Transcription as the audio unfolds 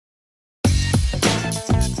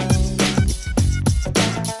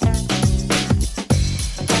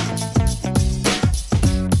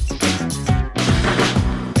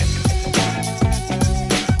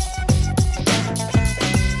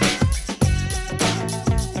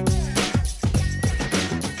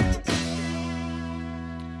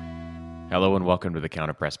Hello and welcome to the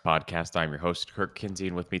Counter Press Podcast. I'm your host, Kirk Kinsey,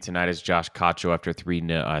 and with me tonight is Josh Cacho after a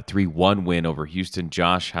 3-1 win over Houston.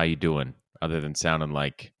 Josh, how you doing? Other than sounding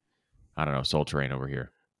like, I don't know, Soul Train over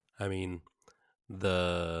here. I mean,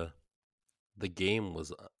 the the game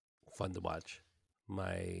was fun to watch.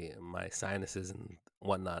 My sinuses and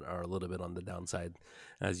whatnot are a little bit on the downside,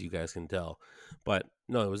 as you guys can tell. But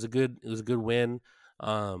no, it was a good win.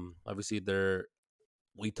 Obviously,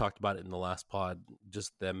 we talked about it in the last pod,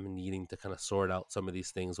 just them needing to kind of sort out some of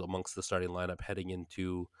these things amongst the starting lineup heading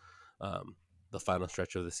into um, the final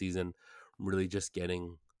stretch of the season. Really, just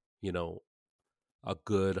getting you know a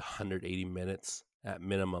good 180 minutes at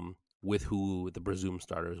minimum with who the presumed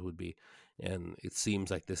starters would be. And it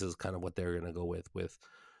seems like this is kind of what they're going to go with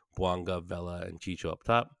Buanga, Vela, and Chicho up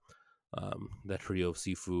top. That trio of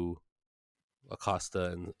Sifu,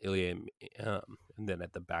 Acosta, and Ilya, and then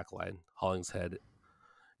at the back line, Hollingshead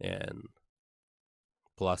and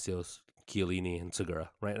Palacios, Chiellini, and Segura,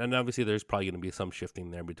 right? And obviously, there's probably going to be some shifting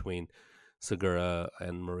there between Segura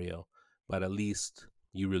and Murillo, but at least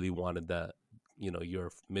you really wanted that, your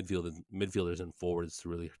midfielders and forwards to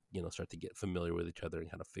really, start to get familiar with each other and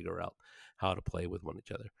kind of figure out how to play with one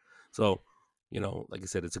each other. So, like I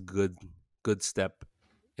said, it's a good step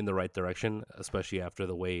in the right direction, especially after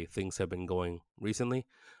the way things have been going recently.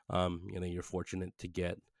 You're fortunate to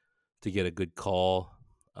get a good call.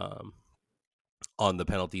 On the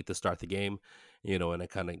penalty to start the game, and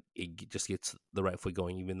it just gets the right foot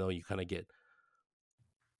going, even though you kind of get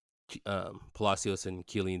Palacios and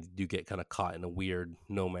Keeling do get kind of caught in a weird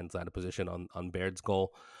no man's land position on Baird's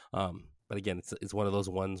goal. But again, it's one of those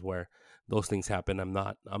ones where those things happen. I'm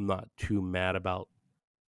not too mad about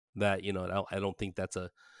that. I don't think that's a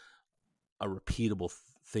repeatable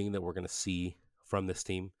thing that we're going to see from this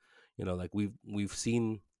team. Like we've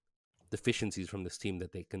seen deficiencies from this team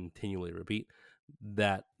that they continually repeat.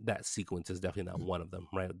 That sequence is definitely not one of them,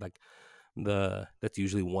 right? Like that's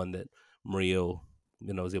usually one that Murillo,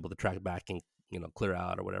 is able to track back and clear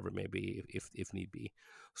out or whatever it may be if need be.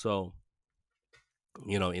 So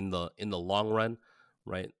in the long run,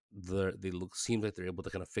 right? They look seems like they're able to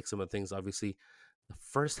kind of fix some of the things. Obviously, the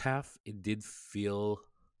first half it did feel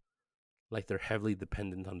like they're heavily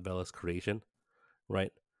dependent on Vela's creation,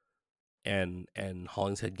 right? And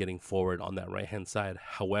Hollingshead getting forward on that right hand side.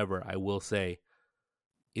 However, I will say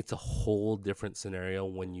it's a whole different scenario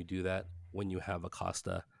when you do that when you have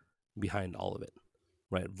Acosta behind all of it,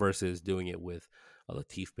 right? Versus doing it with a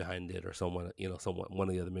Latif behind it or someone one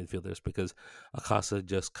of the other midfielders, because Acosta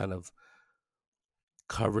just kind of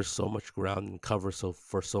covers so much ground and covers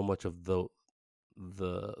so much of the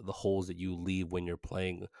holes that you leave when you're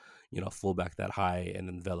playing, fullback that high, and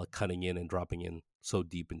then Vela cutting in and dropping in so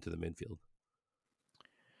deep into the midfield.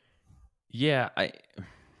 Yeah,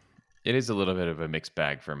 it is a little bit of a mixed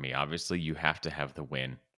bag for me. Obviously, you have to have the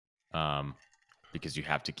win um, because you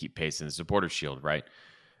have to keep pace in the supporter shield, right?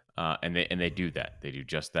 And they do that. They do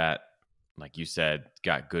just that. Like you said,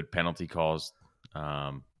 got good penalty calls.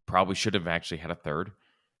 Probably should have actually had a third,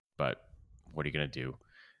 but what are you going to do?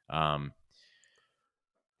 Um,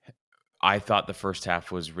 I thought the first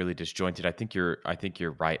half was really disjointed. I think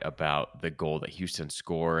you're right about the goal that Houston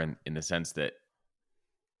score, and in the sense that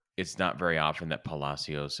it's not very often that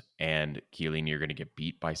Palacios and Chiellini are going to get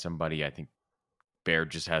beat by somebody. I think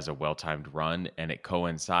Baird just has a well-timed run, and it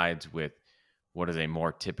coincides with what is a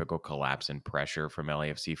more typical collapse in pressure from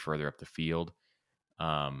LAFC further up the field.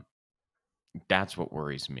 Um, that's what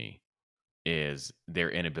worries me, is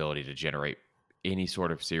their inability to generate any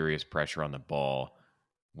sort of serious pressure on the ball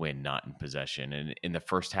when not in possession. And in the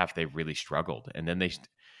first half, they really struggled. And then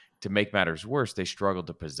to make matters worse, they struggled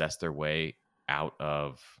to possess their way out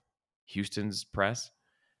of Houston's press,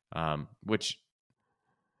 which,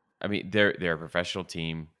 I mean, they're a professional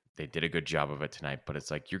team. They did a good job of it tonight, but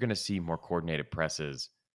it's like you're going to see more coordinated presses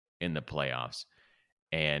in the playoffs.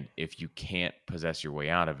 And if you can't possess your way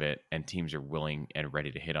out of it, and teams are willing and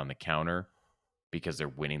ready to hit on the counter because they're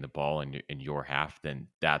winning the ball in your half, then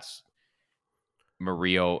that's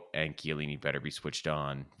Murillo and Chiellini better be switched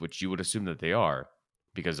on, which you would assume that they are,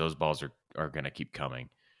 because those balls are going to keep coming.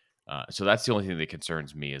 So that's the only thing that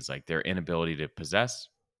concerns me, is like their inability to possess.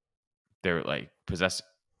 They're like possess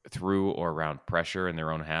through or around pressure in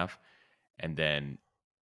their own half, and then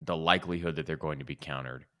the likelihood that they're going to be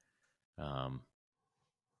countered. Um,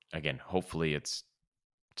 Again, hopefully it's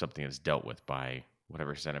something that's dealt with by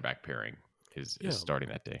whatever center back pairing is Yeah, starting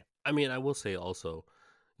that day. I mean, I will say also,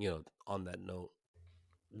 on that note,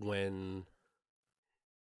 when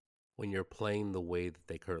when you're playing the way that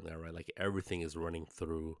they currently are, right? Like everything is running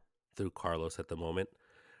through Carlos at the moment,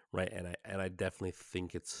 right? And I definitely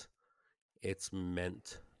think it's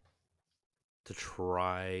meant to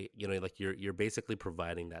try, like you're basically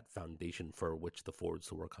providing that foundation for which the forwards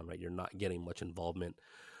to work on, right? You're not getting much involvement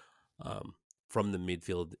um, from the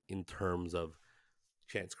midfield in terms of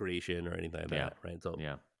chance creation or anything like Yeah. that, right? So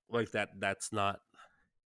Yeah. like that's not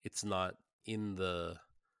it's not in the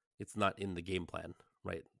it's not in the game plan,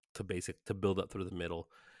 right? To build up through the middle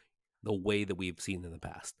the way that we've seen in the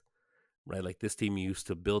past, right? Like this team used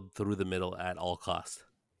to build through the middle at all costs,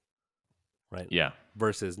 right? Yeah.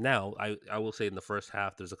 Versus now, I will say in the first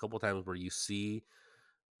half, there's a couple times where you see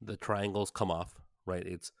the triangles come off, right?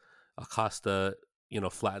 It's Acosta,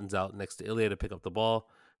 flattens out next to Ilya to pick up the ball,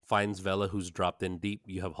 finds Vela who's dropped in deep.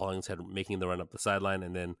 You have Hollingshead making the run up the sideline,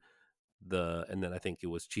 and then I think it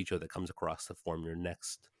was Chicho that comes across to form your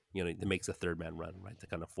next, it makes a third man run, right? To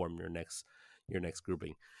kind of form your next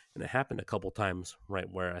grouping. And it happened a couple times, right,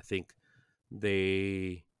 where I think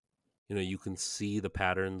they you can see the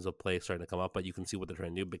patterns of play starting to come up, but you can see what they're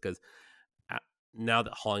trying to do because now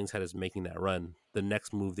that Hollingshead is making that run, the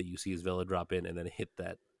next move that you see is Villa drop in and then hit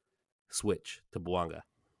that switch to Bouanga,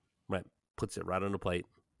 right? Puts it right on the plate.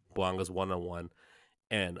 Bouanga's one on one,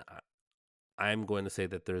 and I'm going to say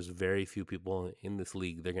that there's very few people in this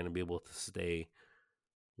league they're going to be able to stay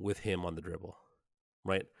with him on the dribble,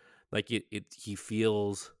 right? Like he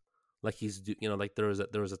feels like like there was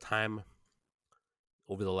a time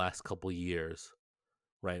over the last couple years,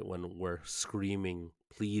 right, when we're screaming,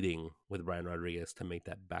 pleading with Brian Rodriguez to make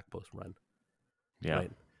that back post run, Yeah.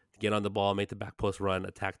 right? To get on the ball, make the back post run,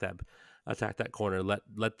 attack that corner, let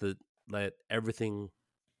everything,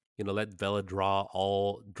 let Vela draw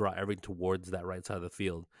everything towards that right side of the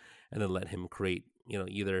field, and then let him create,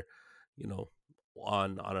 either, you know,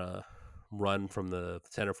 on a run from the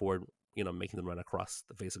center forward, making them run across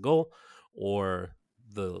the face of goal, or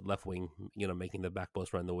the left wing, making the back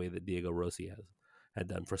post run the way that Diego Rossi had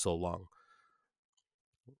done for so long.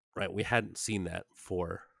 Right, we hadn't seen that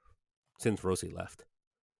for since Rossi left.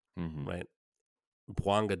 Mm-hmm. Right,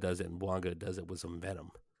 Bouanga does it, and Bouanga does it with some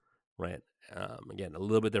venom. Right, again, a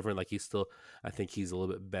little bit different. Like I think he's a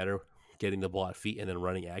little bit better getting the ball at feet and then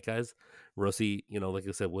running at guys. Rossi, like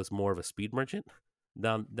I said, was more of a speed merchant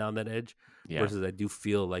down that edge. Yeah. Versus, I do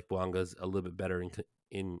feel like Bouanga's a little bit better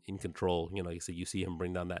in control. Like you said, you see him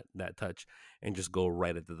bring down that touch and just go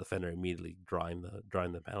right at the defender immediately, drawing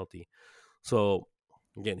the penalty. So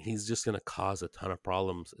again, he's just going to cause a ton of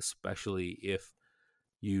problems, especially if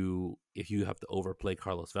you have to overplay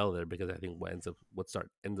Carlos Vela there, because I think ends up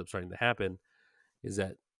starting to happen is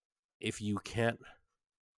that if you can't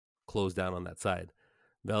close down on that side,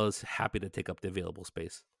 Vela's happy to take up the available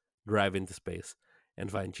space, drive into space, and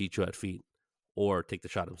find Chicho at feet, or take the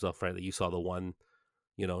shot himself. Right, that you saw the one,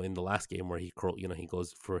 in the last game where he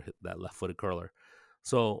goes for that left-footed curler.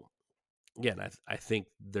 So again, I think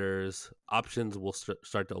there's options will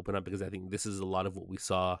start to open up, because I think this is a lot of what we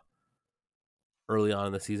saw early on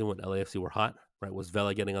in the season when LAFC were hot, right? Was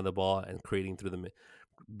Vela getting on the ball and creating through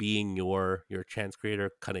being your chance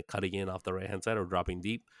creator, kind of cutting in off the right hand side or dropping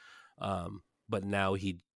deep. But now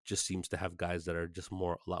he just seems to have guys that are just a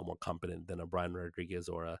lot more competent than a Brian Rodriguez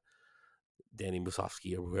or a Danny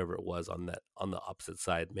Musovsky or whoever it was on the opposite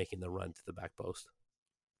side, making the run to the back post.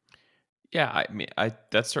 Yeah. I mean,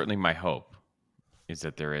 that's certainly my hope, is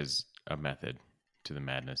that there is a method to the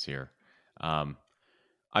madness here. Um,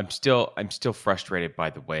 I'm still frustrated by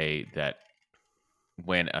the way that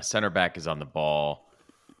when a center back is on the ball,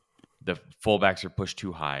 the fullbacks are pushed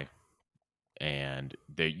too high, and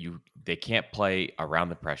they can't play around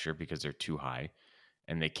the pressure because they're too high,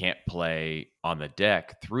 and they can't play on the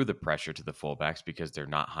deck through the pressure to the fullbacks because they're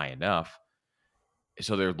not high enough.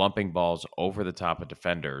 So they're lumping balls over the top of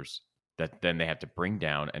defenders that then they have to bring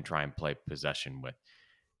down and try and play possession with.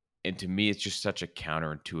 And to me, it's just such a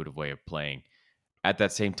counterintuitive way of playing. At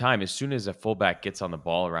that same time, as soon as a fullback gets on the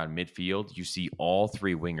ball around midfield, you see all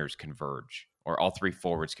three wingers converge, or all three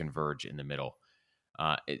forwards converge in the middle.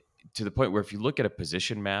 To the point where if you look at a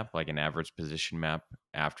position map, like an average position map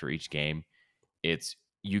after each game, it's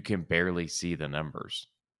you can barely see the numbers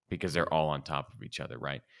because they're all on top of each other,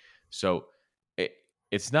 right? So it,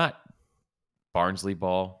 it's not Barnsley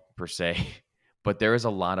ball per se, but there is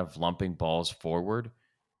a lot of lumping balls forward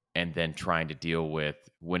and then trying to deal with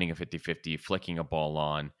winning a 50-50, flicking a ball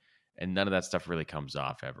on, and none of that stuff really comes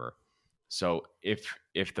off ever. So if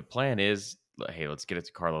the plan is, hey, let's get it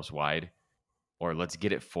to Carlos wide, or let's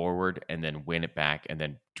get it forward and then win it back and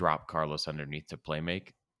then drop Carlos underneath to play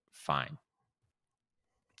make, fine.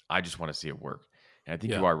 I just want to see it work. And I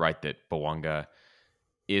think you Yeah, are right that Bawanga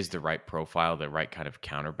is the right profile, the right kind of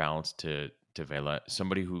counterbalance to Vela.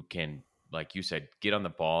 Somebody who can, like you said, get on the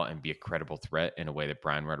ball and be a credible threat in a way that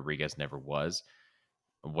Brian Rodriguez never was.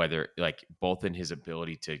 whether like both in his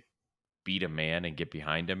ability to beat a man and get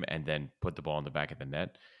behind him and then put the ball in the back of the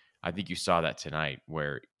net. I think you saw that tonight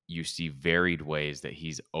where you see varied ways that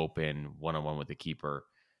he's open one-on-one with the keeper.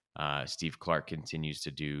 Steve Clark continues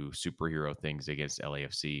to do superhero things against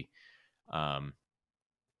LAFC. Um,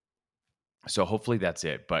 so hopefully that's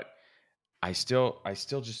it. But I still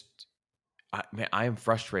just, man, I am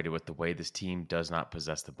frustrated with the way this team does not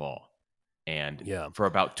possess the ball. And Yeah. for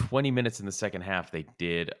about 20 minutes in the second half, they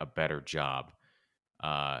did a better job.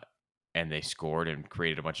 And they scored and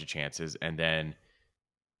created a bunch of chances. And then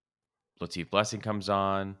Latif Blessing comes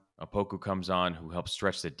on, Opoku comes on, who helps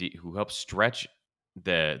stretch the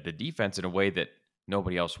defense in a way that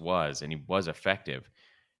nobody else was, and he was effective.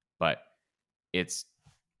 But it's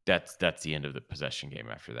that's the end of the possession game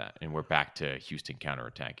after that, and we're back to Houston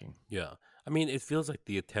counterattacking. Yeah. I mean, it feels like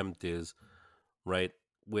the attempt is right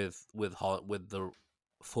with the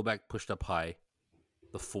fullback pushed up high,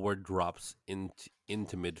 the forward drops into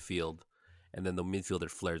midfield, and then the midfielder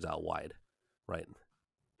flares out wide, right?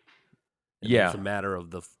 And then it's Yeah, a matter of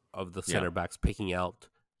the yeah. center backs picking out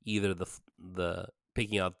either the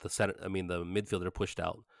picking out the center. I mean, the midfielder pushed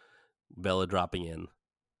out, Bella dropping in,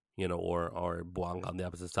 or Buang on the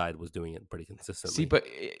opposite side was doing it pretty See, consistently. but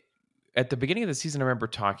at the beginning of the season, I remember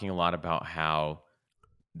talking a lot about how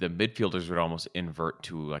the midfielders would almost invert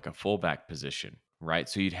to like a fullback position, right?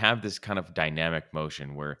 So you'd have this kind of dynamic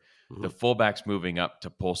motion where the Hmm. fullback's moving up to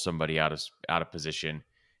pull somebody out of position,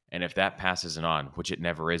 and if that pass isn't on, which it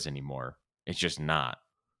never is anymore, it's just not.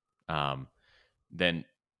 Um, then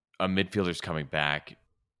a midfielder's coming back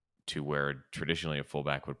to where traditionally a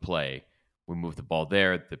fullback would play. We move the ball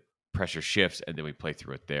there, the pressure shifts, and then we play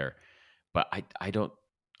through it there. But I don't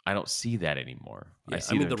see that anymore. I Yeah, I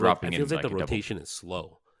see mean them dropping it feels in like the like a double. rotation is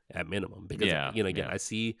slow at minimum because Yeah, again yeah, I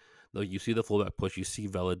see though you see the fullback push, you see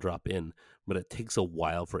Vela drop in, but it takes a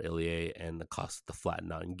while for Ilie and Acosta to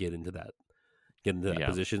flatten out and get into that yeah,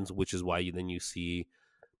 positions, which is why you see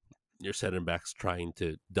your center backs trying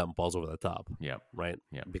to dump balls over the top, yeah, right?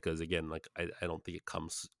 yeah. Because again, like I don't think it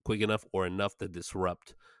comes quick enough or enough to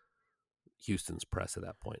disrupt Houston's press at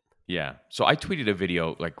that point. Yeah. So I tweeted a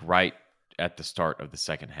video like right at the start of the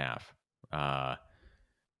second half. Uh,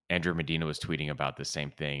 Andrew Medina was tweeting about the same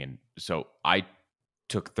thing. And so I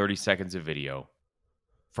took 30 seconds of video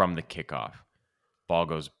from the kickoff. Ball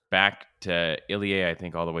goes back to Ilie, I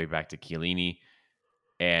think all the way back to Chiellini.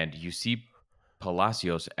 And you see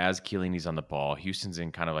Palacios as Chiellini's on the ball. Houston's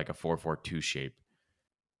in kind of like a 4-4-2 shape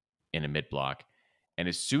in a mid block. And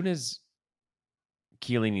as soon as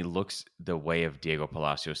Chiellini looks the way of Diego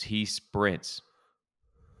Palacios, he sprints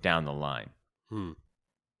down the line, Hmm.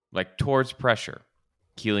 like towards pressure.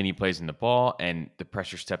 Chiellini plays in the ball, and the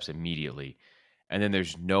pressure steps immediately. And then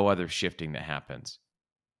there's no other shifting that happens.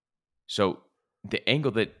 So the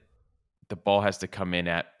angle that the ball has to come in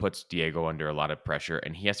at puts Diego under a lot of pressure,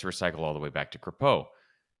 and he has to recycle all the way back to Crepeau.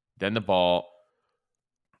 Then the ball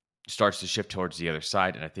starts to shift towards the other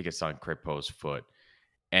side, and I think it's on Crepeau's foot.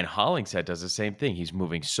 And Hollingshead does the same thing. He's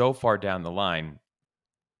moving so far down the line.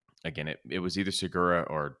 Again, it was either Segura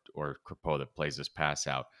or Crepeau that plays this pass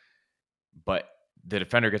out. But the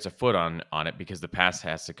defender gets a foot on it because the pass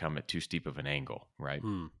has to come at too steep of an angle, right?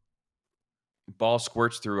 Hmm. Ball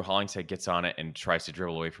squirts through, Hollingshead gets on it and tries to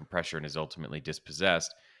dribble away from pressure and is ultimately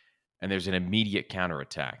dispossessed. And there's an immediate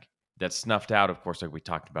counterattack that's snuffed out, of course, like we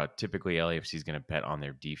talked about. Typically, LAFC is going to bet on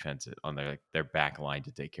their defense, on their back line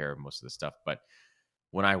to take care of most of the stuff. But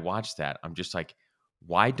when I watch that, I'm just like,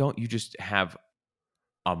 why don't you just have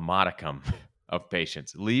a modicum of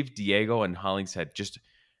patience? Leave Diego and Hollingshead just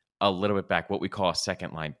a little bit back, what we call a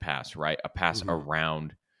second line pass, right? A pass Mm-hmm.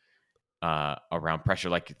 around pressure.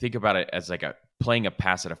 Like think about it as like playing a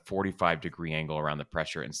pass at a 45-degree angle around the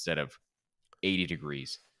pressure instead of 80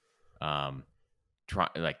 degrees. Um,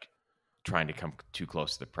 trying to come too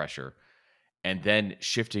close to the pressure, and then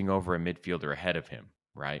shifting over a midfielder ahead of him,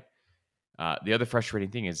 right? The other frustrating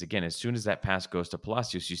thing is, again, as soon as that pass goes to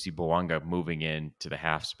Palacios, you see Bouanga moving into the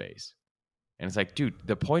half space. And it's like, dude,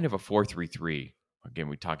 the point of a 4-3-3, again,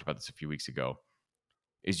 we talked about this a few weeks ago,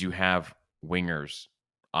 is you have wingers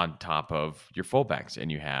on top of your fullbacks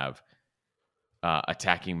and you have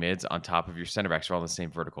attacking mids on top of your center backs are all in the same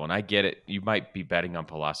vertical. And I get it. You might be betting on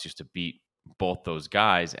Palacios to beat both those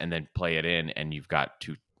guys and then play it in, and you've got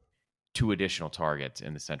two additional targets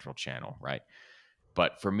in the central channel, right?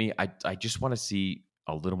 But for me, I just want to see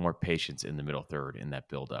a little more patience in the middle third in that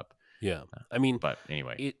build-up. Yeah. I mean, But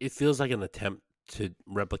anyway, it feels like an attempt to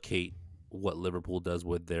replicate what Liverpool does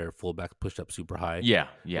with their fullback pushed up super high, yeah,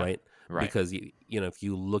 right? right, Because if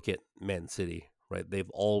you look at Man City, right? They've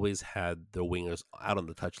always had their wingers out on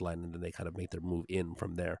the touchline, and then they kind of make their move in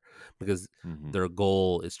from there because Hmm. their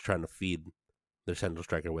goal is trying to feed their central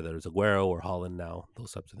striker, whether it's Aguero or Holland now,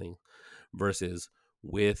 those types of things. Versus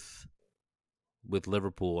with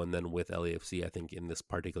Liverpool and then with LAFC, I think in this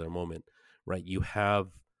particular moment, right, you have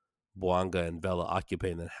Boanga and Vela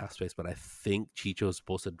occupying that half space, but I think Chicho is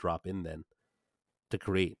supposed to drop in then to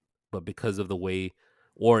create. But because of the way,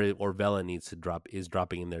 or Vela needs to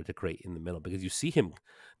dropping in there to create in the middle, because you see him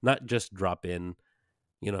not just drop in,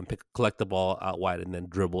 and collect the ball out wide and then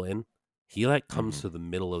dribble in. He like comes Hmm. to the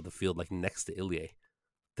middle of the field, like next to Ilie,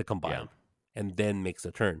 to Yeah. combine, and then makes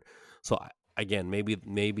a turn. So again,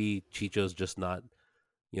 maybe Chicho's just not,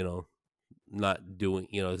 you know, not doing,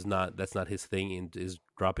 is not that's not his thing, and is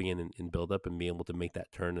dropping in build up and being able to make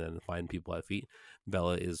that turn and then find people at feet.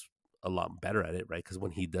 Vela is a lot better at it, right? Because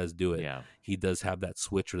when he does do it, Yeah. he does have that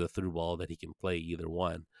switch or the through ball that he can play either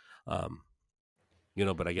one. Um,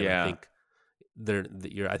 but again, I Yeah. think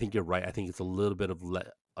I think you're right. I think it's a little bit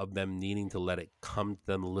of them needing to let it come to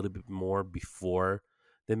them a little bit more before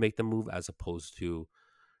they make the move, as opposed to,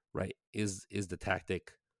 right, is the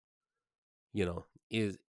tactic,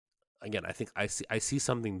 is, again, I think I see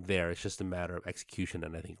something there. It's just a matter of execution,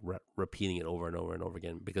 and I think repeating it over and over and over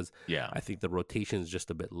again, because Yeah. I think the rotation is just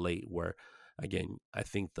a bit late. Where, again, I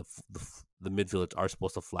think the midfielders are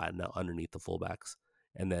supposed to flatten out underneath the fullbacks,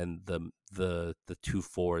 and then the two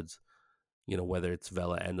forwards, whether it's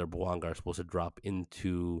Vela and or Boanga, are supposed to drop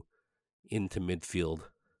into midfield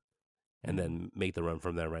and Hmm. then make the run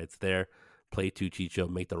from there. Right, it's there. Play to Chicho,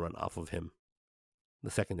 make the run off of him,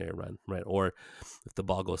 the secondary run, right? Or if the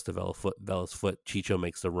ball goes to Vela's foot, Chicho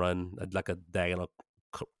makes the run, like a diagonal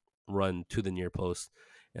run to the near post,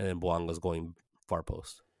 and then Boanga's going far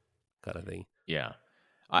post, kind of thing. Yeah.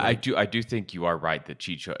 But I do think you are right that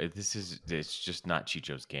Chicho. It's just not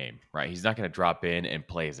Chicho's game, right? He's not going to drop in and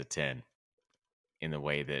play as a 10 in the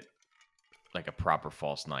way that like a proper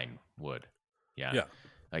false nine would. Yeah. yeah,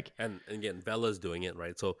 Like, and again, Vela's doing it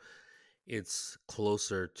right, so it's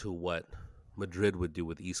closer to what Madrid would do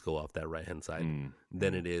with Isco off that right hand side mm,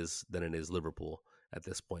 than mm, it is Liverpool at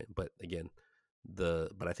this point. But again,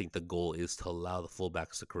 but I think the goal is to allow the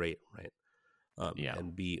fullbacks to create, right? yeah.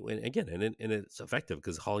 And again, and it's effective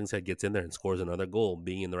because Hollingshead gets in there and scores another goal,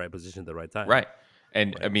 being in the right position at the right time, Right.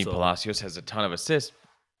 And I right? mean, So, Palacios has a ton of assists.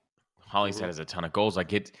 Hollingshead mhm, has a ton of goals.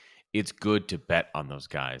 Like it's good to bet on those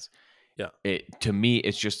guys. yeah, To me,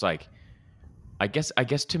 it's just like I guess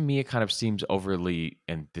to me it kind of seems overly,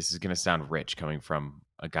 and this is going to sound rich coming from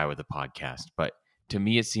a guy with a podcast, but to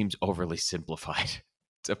me it seems overly simplified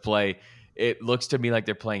to play. It looks to me like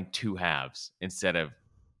they're playing two halves instead of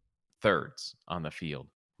thirds on the field,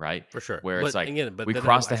 right? for sure. Where it's But like again, but we then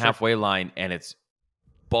cross I the start, halfway line and it's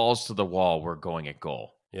balls to the wall, we're going at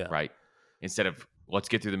goal, yeah, right? Instead of let's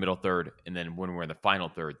get through the middle third, and then when we're in the final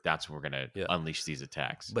third, that's when we're going to yeah. unleash these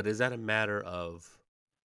attacks. But is that a matter of,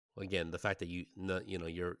 again, the fact that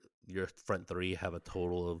your front three have a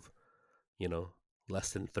total of, you know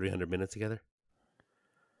less than 300 minutes together,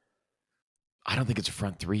 I don't think it's a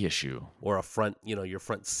front three issue. or your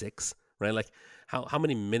front six, right? Like, how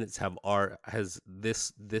many minutes has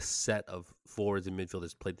this set of forwards and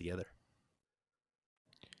midfielders played together?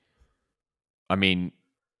 I mean,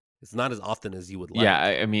 It's not as often as you would yeah,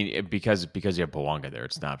 like. I mean because you have Bawanga there,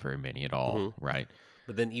 it's not very many at all, Hmm. right?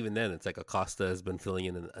 But then even then, it's like Acosta has been filling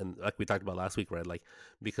in, and like we talked about last week, right? Like,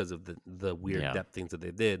 because of the weird Yeah, depth things that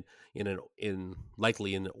they did in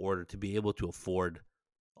likely in order to be able to afford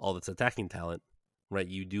all this attacking talent, right?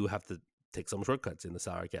 You do have to take some shortcuts in the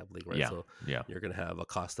salary cap league, right? yeah, So yeah, you're going to have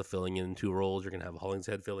Acosta filling in two roles. You're going to have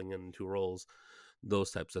Hollingshead filling in two roles,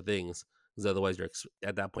 those types of things. Because otherwise,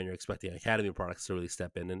 at that point, you're expecting academy products to really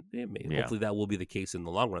step in, and yeah. hopefully that will be the case in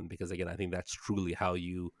the long run. Because again, I think that's truly how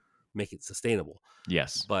you make it sustainable.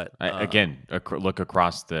 Yes. But Again, look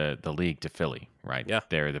across the league to Philly, right? yeah,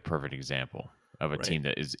 They're the perfect example of a right. team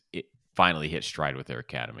that finally hit stride with their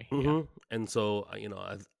academy. Yeah, And so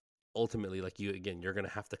ultimately, like, you're going to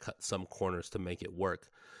have to cut some corners to make it work.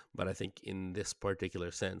 But I think in this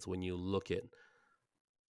particular sense, when you look at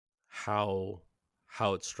how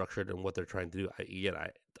it's structured and what they're trying to do,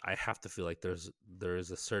 I have to feel like there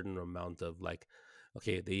is a certain amount of, like,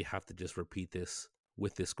 okay, they have to just repeat this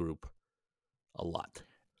with this group a lot.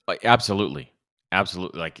 Absolutely,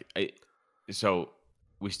 absolutely. So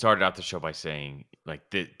we started out the show by saying like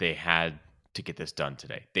they had to get this done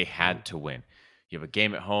today. They Hmm. had to win. You have a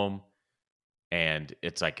game at home, and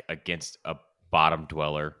it's like against a bottom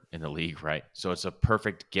dweller in the league, right? So it's a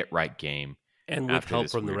perfect get right game And with after help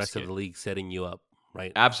this from the weird rest of skit. the league setting you up,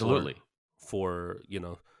 right, Absolutely. for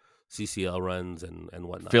CCL runs and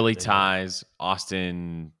whatnot. Philly They have ties,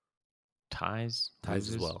 Austin ties, ties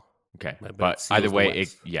as loses. well, Okay, right? But it but either seals the way,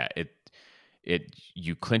 West. it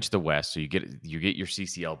you clinch the West, so you get your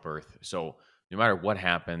CCL berth. So no matter what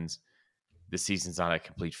happens, the season's not a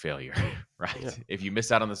complete failure, Yeah, right? If you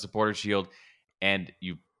miss out on the Supporter Shield and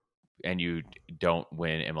you don't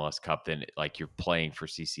win MLS Cup, then like you're playing for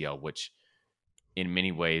CCL, which in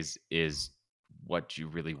many ways is what you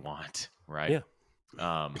really want, right? yeah,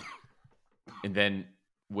 Um, and then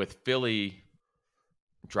with Philly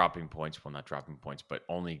dropping points, well, not dropping points, but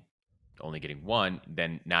only getting one,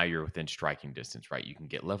 then now you're within striking distance, right? You can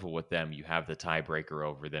get level with them. You have the tiebreaker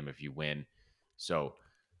over them if you win. So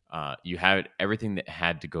you had everything that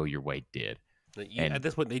had to go your way did. At And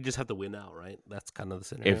this point, they just have to win out, right? That's kind of the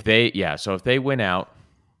if scenario. so if they win out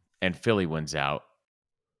and Philly wins out,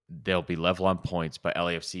 they'll be level on points, but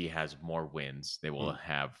LAFC has more wins. They will Hmm.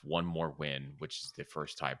 have one more win, which is the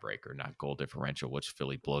first tiebreaker, not goal differential, which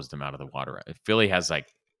Philly blows them out of the water. Philly has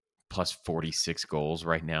like plus 46 goals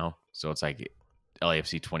right now. So it's like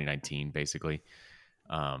LAFC 2019, basically.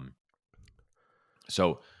 Um,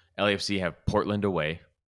 so LAFC have Portland away,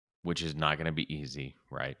 which is not going to be easy,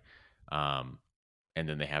 right? Um, and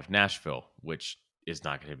then they have Nashville, which is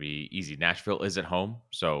not going to be easy. Nashville is at home,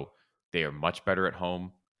 so they are much better at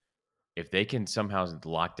home. If they can somehow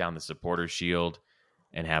lock down the supporters shield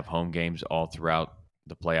and have home games all throughout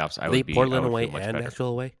the playoffs, Are they I Portland would feel away much and better. Nashville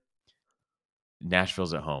away?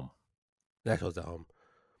 Nashville's at home. Nashville's at home,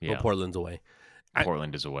 but Yeah. Portland's away. I,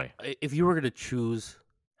 Portland is away. if you were going to choose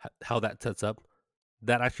how that sets up,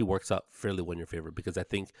 that actually works out fairly well in your favor because I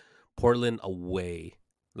think Portland away,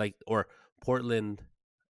 or Portland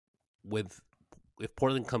with if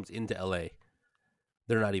Portland comes into LA,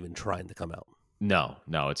 they're not even trying to come out. No,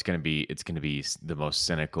 it's gonna be the most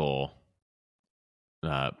cynical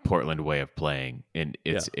Portland way of playing, and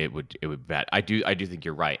Yeah. it would bet. I do think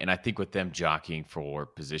you're right, and I think with them jockeying for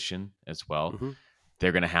position as well, Hmm.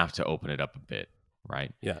 they're gonna have to open it up a bit,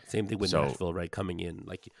 right? Yeah. Same thing with So, Nashville, right? Coming in,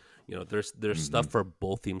 there's stuff mhm, for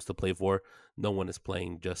both teams to play for. No one is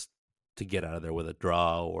playing just to get out of there with a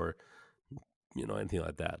draw or anything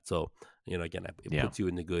like that. So again, it yeah, puts you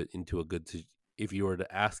into a good. If you were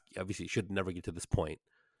to ask, obviously, it should never get to this point.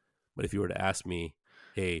 But if you were to ask me,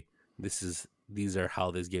 hey, these are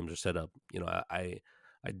how these games are set up.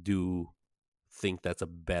 I do think that's a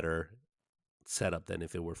better setup than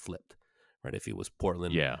if it were flipped, right? If it was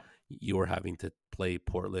Portland, yeah, you were having to play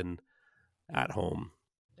Portland at home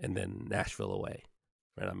and then Nashville away,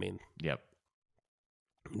 right? I mean, yep,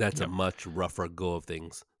 that's a yep, much rougher go of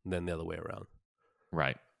things than the other way around.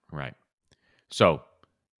 right, right. So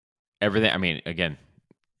everything. I mean, again,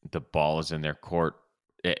 the ball is in their court.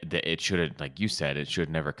 It should have, like you said, it should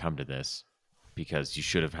never come to this because you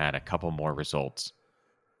should have had a couple more results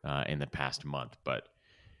in the past month, but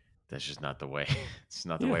that's just not the way. It's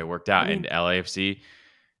not the Yeah, way it worked I out. And mean, LAFC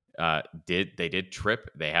did trip.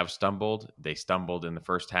 They have stumbled. They stumbled in the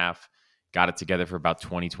first half. Got it together for about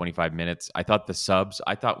 20, 25 minutes. I thought the subs.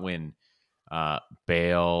 I thought when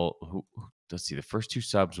Bale, let's see, the first two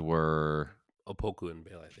subs were Opoku and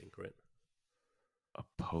Bale, I think, right?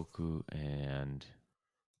 Poku and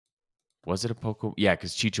was it a Poku? Yeah,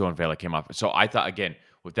 because Chicho and Vela came off. So I thought again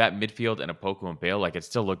with that midfield and a Poku and Bale, like it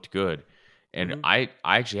still looked good. And Mm-hmm. I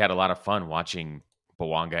actually had a lot of fun watching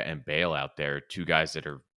Bawanga and Bale out there, two guys that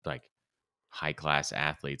are like high class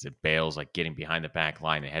athletes. And Bale's like getting behind the back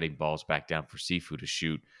line and heading balls back down for Sifu to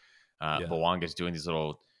shoot. Yeah, Bawanga's doing these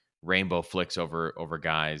little rainbow flicks over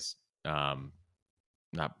guys.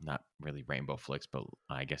 Not really rainbow flicks, but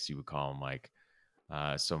I guess you would call them like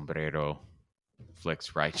sombrero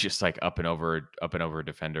flicks, right? Just like up and over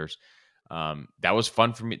defenders. That was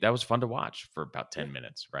fun for me. That was fun to watch for about yeah. 10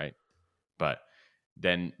 minutes, right? But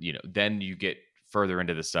then then you get further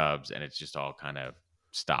into the subs, and it's just all kind of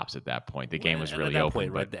stops at that point. The Well, game was and at really that open,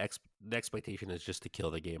 point, but right, the expectation is just to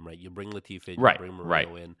kill the game, right? You bring Latif in, you right, bring right,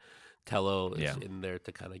 Moreno in, Tello is yeah, in there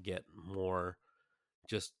to kind of get more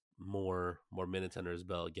minutes under his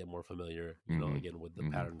belt, get more familiar, hmm again with the hmm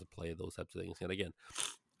patterns of play, those types of things. And again,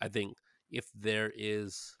 I think if there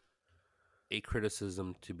is a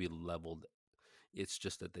criticism to be leveled, it's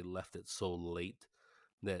just that they left it so late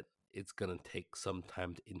that it's gonna take some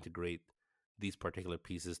time to integrate these particular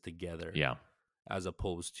pieces together, yeah, as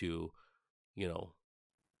opposed to you know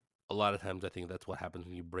a lot of times I think that's what happens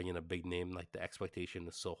when you bring in a big name. Like the expectation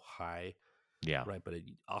is so high, yeah, right? But it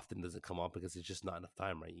often doesn't come off because it's just not enough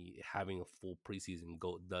time, right? Having a full preseason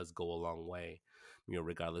does go a long way,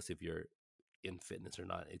 regardless if you're in fitness or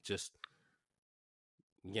not. It just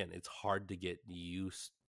again, it's hard to get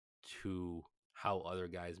used to how other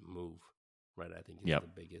guys move. right? I think is Yep. the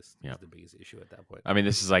biggest Yep. issue at that point. I mean,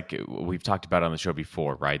 this is like we've talked about on the show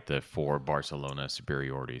before, right? The four Barcelona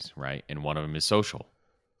superiorities, right? And one of them is social.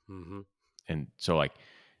 Mm-hmm. And so, like,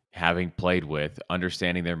 having played with,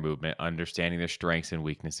 understanding their movement, understanding their strengths and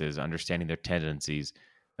weaknesses, understanding their tendencies,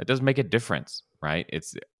 that does make a difference, right?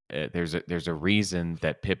 It's there's a reason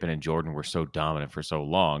that Pippen and Jordan were so dominant for so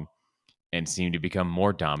long and seem to become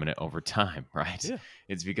more dominant over time, right? Yeah,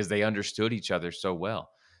 It's because they understood each other so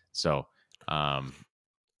well. So,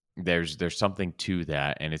 there's something to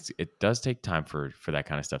that, and it does take time for that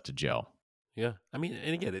kind of stuff to gel. yeah. I mean,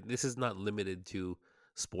 and again, this is not limited to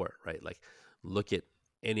sport, right? Like, look at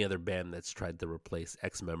any other band that's tried to replace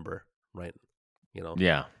X member, right? You know,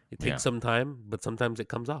 Yeah, it yeah, takes some time, but sometimes it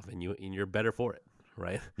comes off, and you're better for it,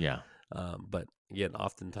 right? yeah, But again,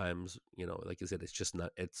 oftentimes, like you said, it's just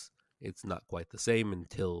not it's not quite the same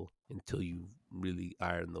until you really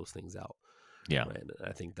iron those things out, yeah, right? And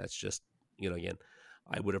I think that's just again,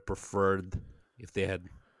 I would have preferred if they had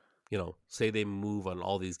say they move on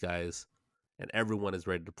all these guys, and everyone is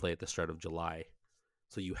ready to play at the start of July,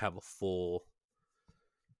 so you have a full,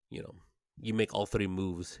 you know, you make all three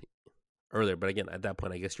moves earlier. But again, at that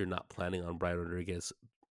point, I guess you're not planning on Brian Rodriguez,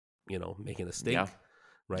 making a yeah, stink,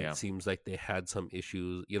 right? yeah, It seems like they had some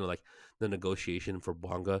issues, like the negotiation for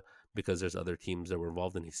Bonga, because there's other teams that were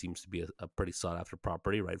involved, and he seems to be a pretty sought after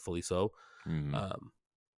property, rightfully so. mhm, Um,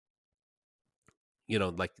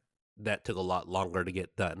 like that took a lot longer to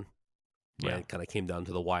get done, right? yeah, It kind of came down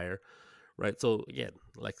to the wire, right? So again,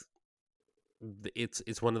 like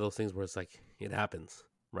it's one of those things where it's like it happens,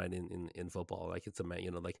 right? In football, like it's a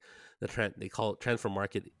man, like the trend they call it transfer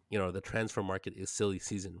market. The transfer market is silly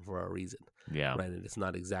season for a reason, yeah, right? And it's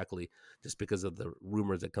not exactly just because of the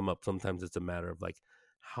rumors that come up. Sometimes it's a matter of like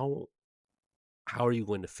how how are you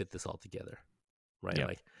going to fit this all together, right? yeah,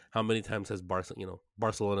 Like how many times has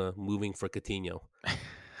Barcelona moving for Coutinho,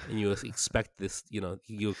 and you expect this,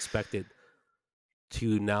 you expect it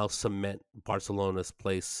to now cement Barcelona's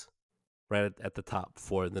place right at the top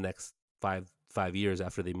for the next five years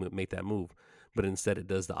after they make that move. But instead, it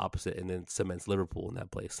does the opposite and then cements Liverpool in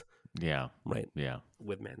that place, yeah, right? yeah,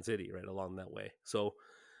 With Man City, right along that way. So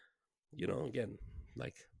again,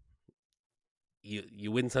 like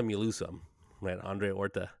you win some, you lose some, right? Andre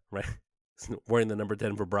Horta, right, wearing the number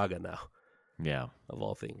 10 for Braga now, yeah, of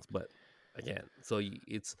all things. But again, so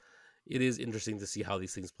it is interesting to see how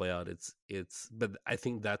these things play out. But I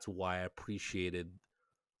think that's why I appreciated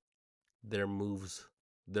their moves,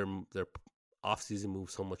 their off-season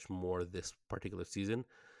moves so much more this particular season,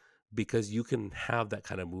 because you can have that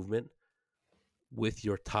kind of movement with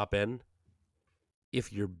your top end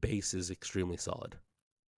if your base is extremely solid,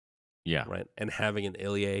 yeah, right? And having an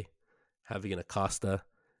Ilie, having an Acosta,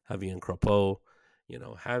 having an Crapeau,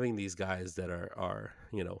 having these guys that are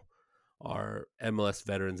MLS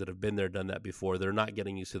veterans that have been there, done that before. They're not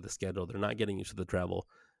getting used to the schedule. They're not getting used to the travel.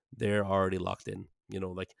 They're already locked in.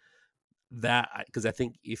 Like that, because I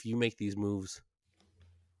think if you make these moves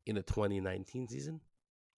in the 2019 season,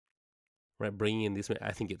 right, bringing in this,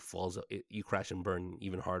 I think it falls. You crash and burn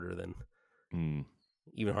mm,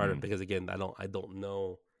 even harder, mm, because again, I don't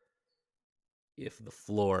know if the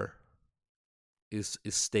floor is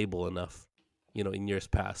stable enough, in years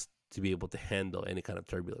past to be able to handle any kind of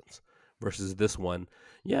turbulence. Versus this one,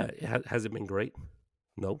 yeah, has it been great?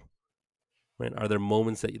 No, right? Are there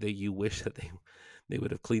moments that you wish that they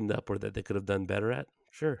would have cleaned up or that they could have done better at?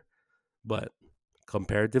 Sure, but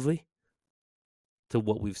comparatively to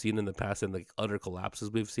what we've seen in the past and the utter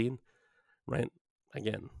collapses we've seen, right?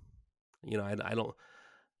 Again, I don't,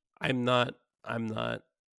 I'm not, I'm not,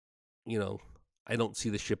 you know, I don't see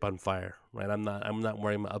the ship on fire, right? I'm not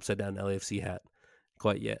wearing my upside down LAFC hat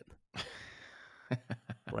quite yet,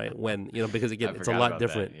 right? When because again, I it's a forgot lot about that.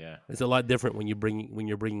 different. Yeah, It's a lot different when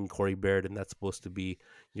you're bringing Corey Baird, and that's supposed to be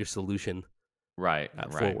your solution right,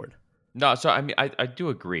 at right. forward. No, so I mean, I do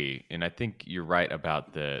agree, and I think you're right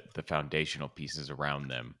about the foundational pieces around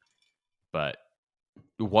them. But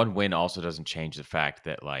one win also doesn't change the fact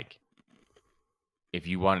that, like, if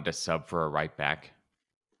you wanted to sub for a right back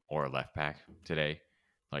or a left back today,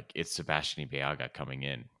 like, it's Sebastian Ibeaga coming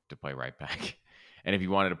in to play right back. And if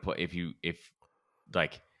you wanted to play, if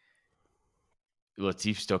like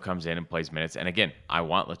Latif still comes in and plays minutes, and again, I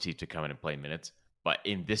want Latif to come in and play minutes, but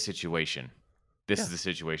in this situation, this Yeah, is the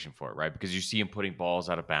situation for it, right? Because you see him putting balls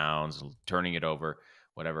out of bounds, turning it over,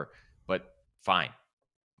 whatever. But fine,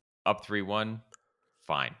 up 3-1,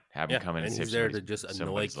 fine. Have him yeah, come in and and save he's there to just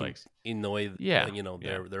somebody's legs. annoy Yeah,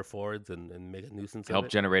 yeah. their forwards and make a nuisance of Help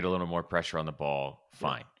it. generate a little more pressure on the ball. Yeah,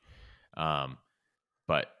 Fine. Um,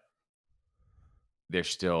 but there's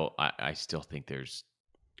still, I still think there's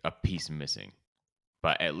a piece missing.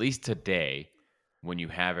 But at least today, when you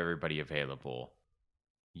have everybody available,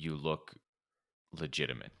 you look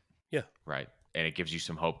legitimate, Yeah. right? And it gives you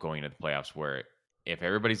some hope going into the playoffs where if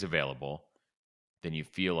everybody's available, then you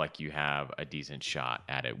feel like you have a decent shot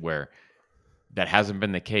at it, where that hasn't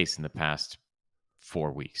been the case in the past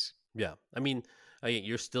 4 weeks. Yeah. I mean,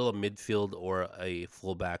 you're still a midfield or a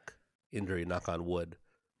fullback injury, knock on wood,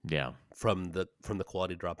 Yeah. from the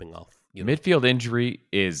quality dropping off, Midfield injury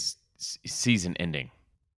is season ending.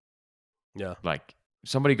 Yeah. Like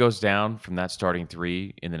somebody goes down from that starting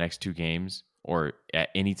three in the next two games or at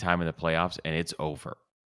any time in the playoffs and it's over.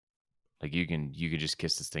 Like you can just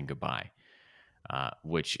kiss this thing goodbye,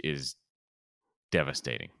 which is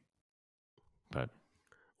devastating. But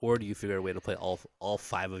Or do you figure a way to play all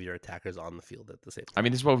five of your attackers on the field at the same I time?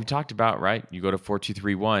 mean, this is what we talked about, right? You go to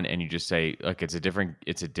 4-2-3-1 and you just say, like, it's a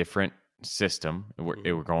different system.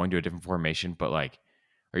 We're going to a different formation, but like,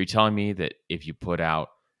 are you telling me that if you put out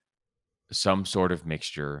some sort of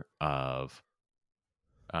mixture of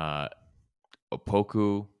uh,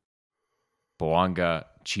 Opoku, Boanga,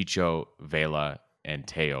 Chicho, Vela, and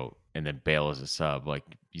Teo, and then Bale as a sub, like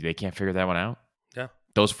they can't figure that one out? Yeah.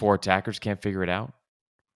 Those four attackers can't figure it out?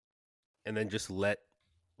 And then just let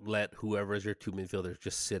whoever is your two midfielders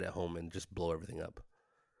just sit at home and just blow everything up.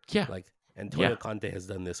 Yeah. Like Antonio Conte has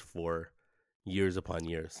done this for years upon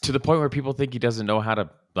years. To the point where people think he doesn't know how to,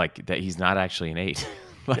 like, that he's not actually an 8.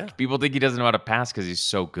 Like, people think he doesn't know how to pass because he's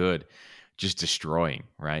so good, just destroying,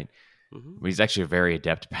 right? But he's actually a very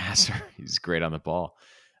adept passer. He's great on the ball.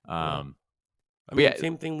 I mean, yeah,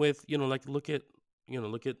 same thing with, like, look at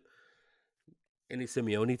any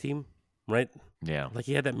Simeone team, right? yeah, Like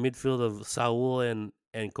he had that midfield of Saul and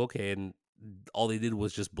Koke, and all they did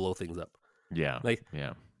was just blow things up. yeah, Like,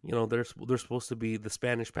 yeah. they're supposed to be the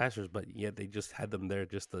Spanish passers, but yet they just had them there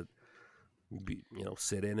just to be,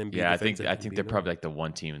 sit in and be Yeah, defensive. I think they're probably like the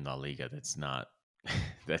one team in La Liga that's not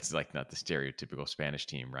that's like not the stereotypical Spanish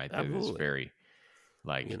team, right? They're this Absolutely. very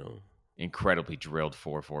like incredibly drilled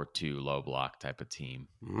 4-4-2 low block type of team.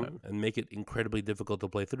 And make it incredibly difficult to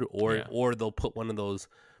play through. Yeah. Or they'll put one of those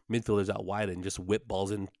midfielders out wide and just whip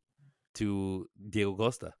balls in to Diego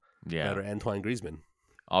Costa, Yeah. or Antoine Griezmann.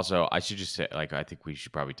 Also, I should just say, like, I think we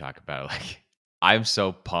should probably talk about it. Like, I'm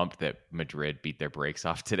so pumped that Madrid beat their brakes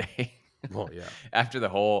off today. Oh yeah. after the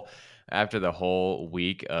whole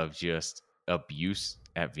week of just abuse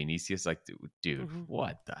at Vinicius, like, dude,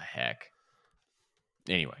 what the heck?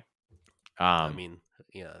 Anyway, I mean,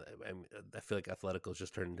 I feel like Atletico's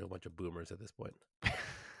just turned into a bunch of boomers at this point.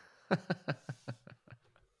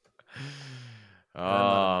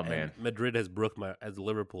 Oh man, Madrid has broke my, as a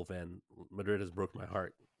Liverpool fan, Madrid has broke my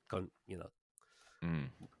heart.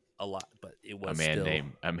 A lot, but it was a man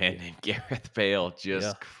named Gareth Bale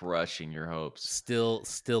just crushing your hopes. Still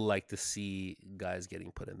like to see guys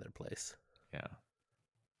getting put in their place. Yeah.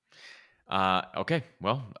 Okay.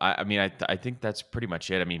 Well, I mean, I think that's pretty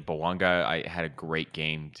much it. I mean, Boanga, I had a great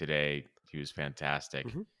game today. He was fantastic.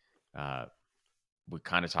 We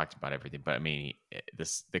kind of talked about everything, but I mean,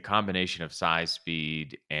 the combination of size,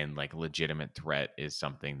 speed, and like legitimate threat is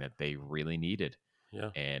something that they really needed.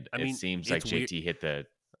 Yeah. And it seems like JT hit the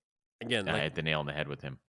nail on the head with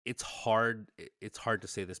him. It's hard to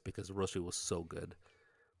say this because Rossi was so good,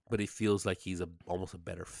 but it feels like he's almost a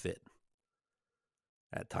better fit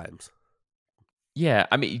at times. Yeah,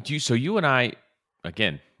 I mean, you and I,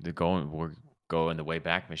 again, we're going the way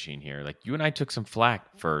back machine here. Like you and I took some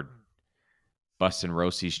flack for busting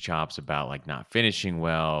Rossi's chops about like not finishing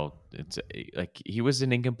well. It's like he was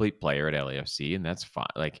an incomplete player at LAFC, and that's fine.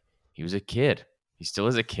 Like he was a kid. He still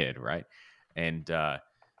is a kid, right? And I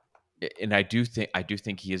do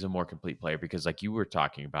think he is a more complete player because, like you were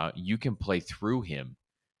talking about, you can play through him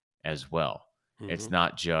as well. It's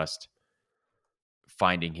not just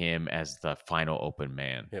finding him as the final open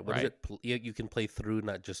man. Yeah, what is it? You can play through,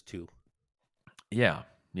 not just two. Yeah,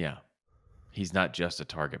 yeah. He's not just a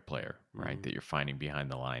target player, right? That you're finding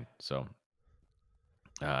behind the line. So,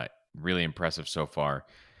 really impressive so far.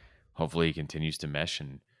 Hopefully, he continues to mesh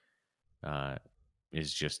and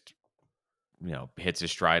is just, hits his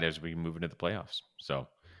stride as we move into the playoffs. So,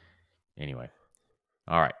 anyway,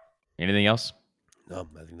 all right. Anything else? No,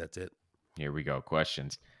 I think that's it. Here we go.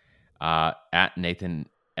 Questions. At Nathan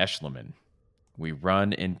Eschleman, we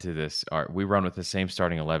run with the same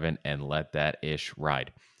starting 11 and let that ish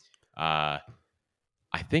ride. I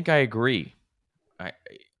think I agree.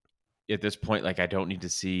 At this point, like I don't need to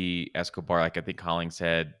see Escobar. Like I think Colling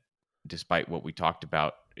said, despite what we talked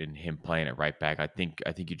about in him playing at right back, I think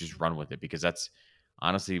you just run with it because that's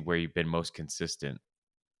honestly where you've been most consistent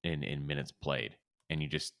in minutes played. And you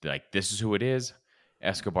just like, this is who it is.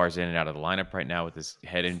 Escobar's in and out of the lineup right now with his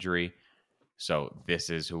head injury. So this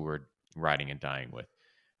is who we're riding and dying with.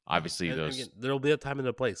 Yeah, Obviously, and those again, there'll be a time and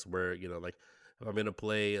a place where like if I'm gonna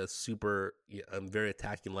play a very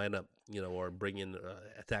attacking lineup, or bring in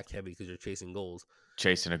attack heavy because you're chasing goals.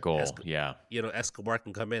 chasing a goal. Esc- Yeah. Escobar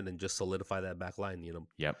can come in and just solidify that back line.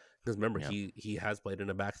 Yep. Because remember Yep. he has played in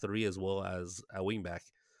a back three as well as a wing back.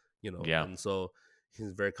 Yeah. And so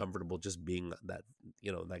he's very comfortable just being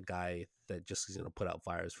that guy that just is gonna put out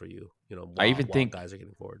fires for you. I While even think, guys are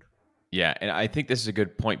getting forward. yeah, and I think this is a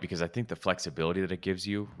good point because I think the flexibility that it gives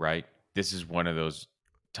you, right? This is one of those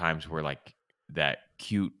times where like that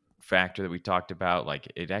cute factor that we talked about, like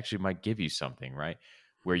it actually might give you something, right?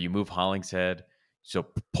 Where you move Hollingshead, so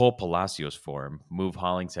pull Palacios for him, move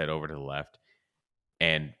Hollingshead over to the left,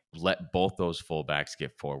 and let both those fullbacks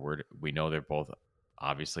get forward. We know they're both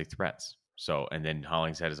obviously threats. So, and then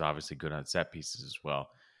Hollingshead is obviously good on set pieces as well.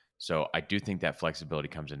 So, I do think that flexibility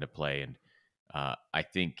comes into play, and I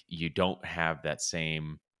think you don't have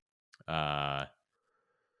uh,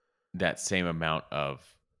 that same amount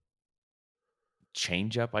of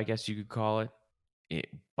change up, I guess you could call it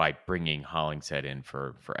by bringing Hollingshead in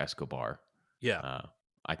for Escobar. Yeah. Uh,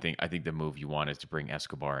 I think the move you want is to bring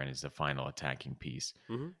Escobar in as the final attacking piece.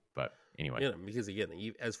 Mm-hmm. But anyway, Yeah, because again,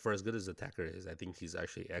 as far as good as attacker is, I think he's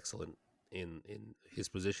actually excellent in his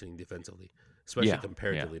positioning defensively, especially yeah, yeah,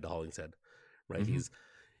 comparatively to Hollingshead. Right? hmm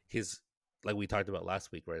He's like we talked about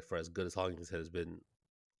last week, right? For as good as Hollingshead has been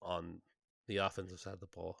on the offensive side of the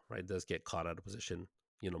ball, right? Does get caught out of position,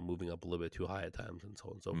 moving up a little bit too high at times, and so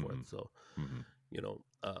on and so forth. hmm So, hmm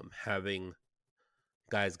having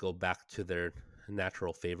guys go back to their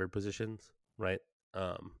natural favored positions, right?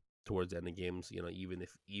 Towards the end of games, even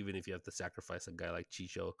if you have to sacrifice a guy like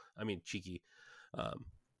Cheeky, um,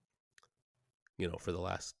 for the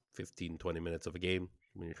last 15, 20 minutes of a game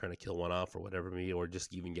when you're trying to kill one off or whatever maybe, or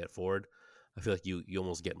just even get forward, I feel like you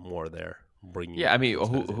almost get more there Yeah, I bringing mean, those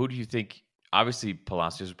who guys in. who do you think? Obviously,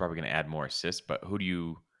 Palacios is probably going to add more assists, but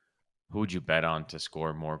who would you bet on to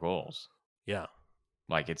score more goals? Yeah,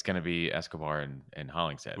 Like it's going to be Escobar and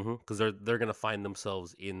Hollingshead. because they're gonna find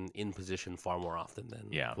themselves in position far more often than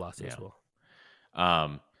Yeah, Palacios yeah. will.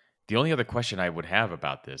 Um, the only other question I would have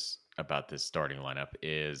about this starting lineup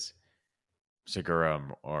is Segura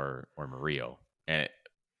or Murillo. And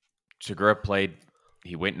Segura played.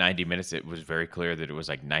 He went 90 minutes. It was very clear that it was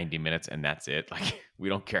like 90 minutes and that's it. Like we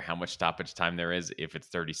don't care how much stoppage time there is. If it's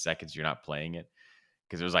 30 seconds, you're not playing it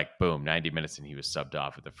because it was like boom, 90 minutes and he was subbed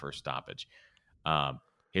off at the first stoppage. Um,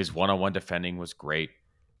 his one-on-one defending was great.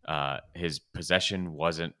 His possession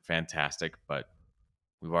wasn't fantastic, but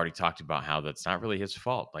we've already talked about how that's not really his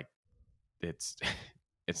fault. Like it's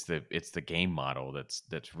it's the game model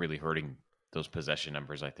that's really hurting those possession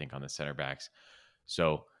numbers. I think on the center backs.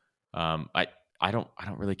 So I don't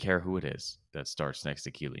really care who it is that starts next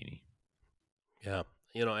to Chiellini. Yeah,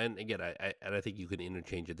 and again, I think you can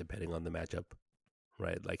interchange it depending on the matchup,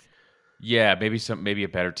 right? Like, Yeah, maybe a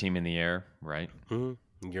better team in the air, right?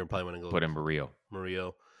 you're probably going to go Put in Murillo.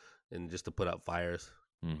 Murillo, and just to put out fires,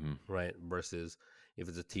 Mm-hmm. right? Versus if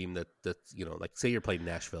it's a team that's like say you're playing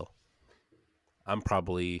Nashville, I'm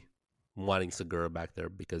probably wanting Segura back there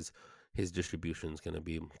because his distribution is going to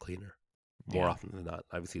be cleaner more Yeah, often than not.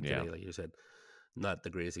 Obviously yeah, today, like you said, not the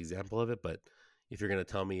greatest example of it, but if you're going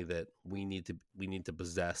to tell me that we need to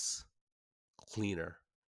possess cleaner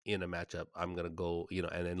in a matchup, I'm going to go,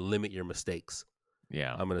 and limit your mistakes.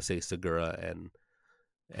 yeah, I'm going to say Segura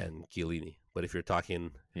and Chiellini. But if you're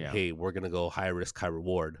talking, yeah. hey, we're going to go high risk, high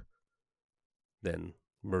reward, then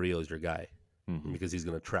Murillo is your guy Mm-hmm. because he's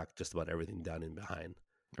going to track just about everything down in behind.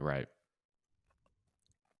 Right.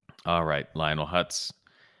 All right, Lionel Hutz.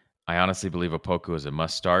 I honestly believe Opoku is a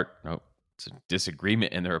must start. Oh, it's a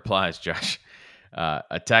disagreement in the replies, Josh.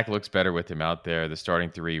 Attack looks better with him out there. The starting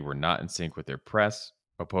three were not in sync with their press.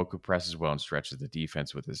 Opoku presses well and stretches the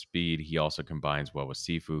defense with his speed. He also combines well with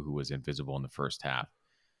Sifu, who was invisible in the first half.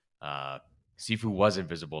 Uh, Sifu was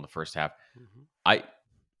invisible in the first half. Mm-hmm. I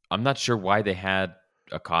I'm not sure why they had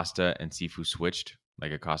Acosta and Sifu switched.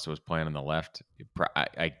 Like Acosta was playing on the left.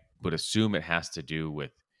 I would assume it has to do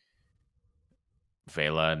with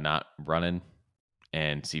Vela not running,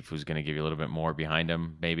 and Sifu's going to give you a little bit more behind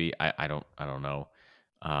him. Maybe I don't know.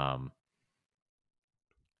 Um,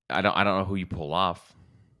 I don't know who you pull off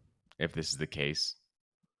if this is the case,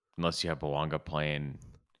 unless you have Bawanga playing.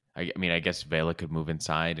 I mean, I guess Vela could move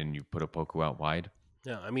inside and you put a Poku out wide.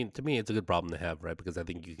 Yeah, I mean, to me, it's a good problem to have, right? Because I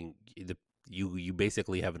think you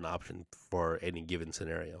basically have an option for any given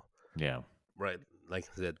scenario, Yeah, right? Like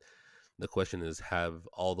I said, the question is, have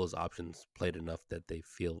all those options played enough that they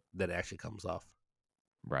feel that it actually comes off?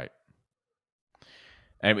 right.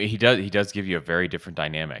 I mean, he does give you a very different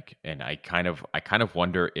dynamic, and I kind of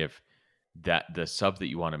wonder if that the sub that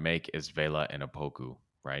you want to make is Vela and Opoku,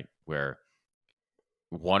 right? Where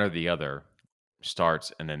one or the other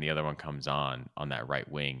starts and then the other one comes on that right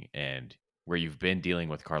wing, and where you've been dealing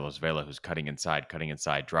with Carlos Vela, who's cutting inside,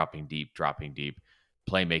 dropping deep,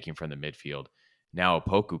 playmaking from the midfield. Now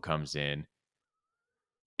Opoku comes in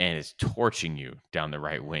and is torching you down the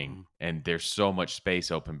right wing, Mhm. and there's so much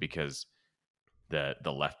space open because the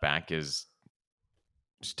left back is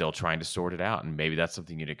still trying to sort it out, and maybe that's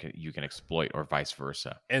something you can exploit, or vice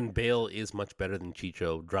versa. And Bale is much better than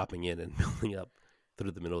Chicho dropping in and building up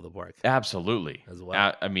through the middle of the park Absolutely. as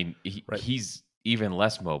well, I mean, right? he's even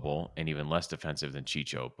less mobile and even less defensive than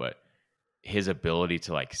Chicho, but his ability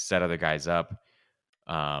to like set other guys up,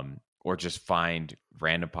 or just find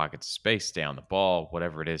random pockets of space, stay on the ball,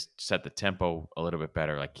 whatever it is, set the tempo a little bit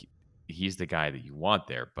better. Like he's the guy that you want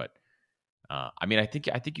there. But I mean, I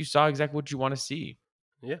think you saw exactly what you want to see.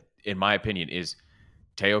 Yeah. In my opinion, is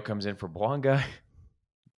Teo comes in for Boanga,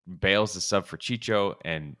 Bale's the sub for Chicho,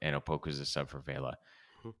 and Opoku's the sub for Vela.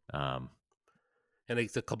 Mhm. Um, And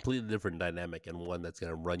it's a completely different dynamic and one that's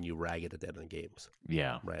going to run you ragged at the end of the games,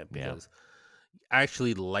 yeah, right? yeah, Because I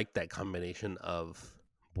actually like that combination of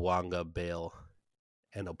Bwanga, Bale,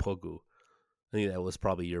 and Opoku. I think that was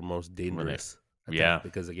probably your most when they, dangerous attack yeah,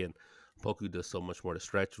 because again, Opoku does so much more to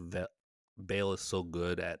stretch. Bale is so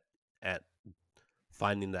good at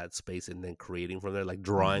finding that space and then creating from there, like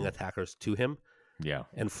drawing hmm, attackers to him yeah,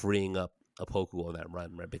 and freeing up Opoku on that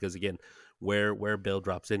run, right? Because again, where Bale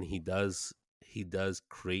drops in, he does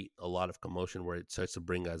create a lot of commotion where it starts to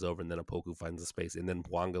bring guys over, and then Opoku finds the space, and then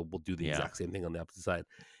Bwanga will do the yeah. exact same thing on the opposite side,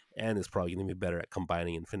 and is probably going to be better at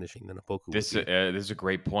combining and finishing than Opoku would This be. this is a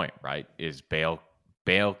great point, right? Is Bale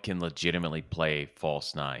can legitimately play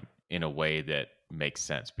false nine in a way that makes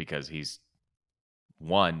sense because he's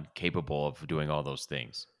one capable of doing all those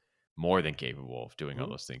things, more than capable of doing all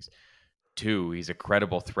Mhm. those things. Two, he's a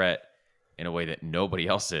credible threat in a way that nobody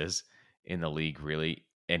else is in the league, really,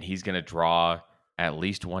 and he's going to draw at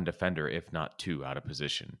least one defender, if not two, out of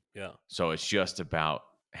position. Yeah. So it's just about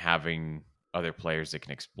having other players that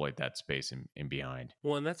can exploit that space in behind.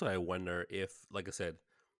 Well, and that's why I wonder if, like I said,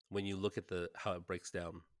 when you look at the how it breaks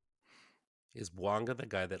down, is Bwanga the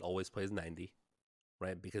guy that always plays 90,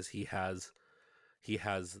 right? Because he has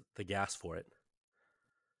the gas for it,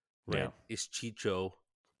 Yeah. right? Is Chicho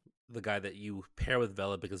the guy that you pair with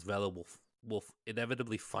Vela because Vela will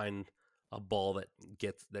inevitably find a ball that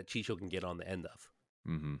Chicho can get on the end of,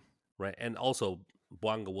 Hmm. right? And also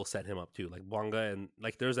Bwanga will set him up too. Like Bwanga and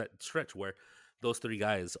like there's that stretch where those three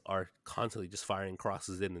guys are constantly just firing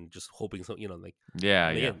crosses in and just hoping so like. Yeah.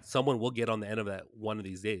 And Yeah. again, someone will get on the end of that one of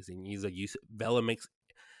these days. And he's like, Vela makes,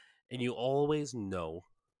 and you always know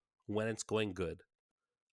when it's going good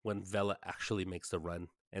when Vela actually makes the run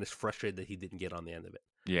and is frustrated that he didn't get on the end of it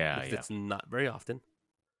Yeah. because Yeah. it's not very often,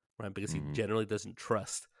 right? Because he Hmm. generally doesn't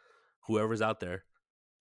trust whoever's out there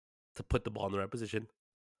to put the ball in the right position.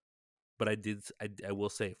 But I will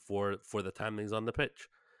say for the time that he's on the pitch,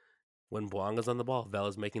 when Bwanga's on the ball,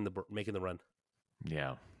 Vela's making the run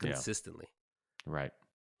Yeah. Yeah. consistently. Right.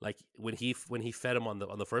 Like when he fed him on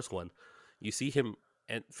the first one, you see him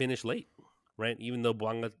and finish late, right? Even though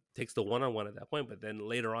Bwanga takes the 1-on-1 at that point, but then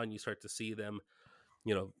later on you start to see them,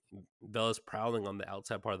 Vela's prowling on the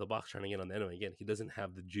outside part of the box trying to get on the end of it. Again, he doesn't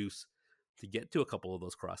have the juice to get to a couple of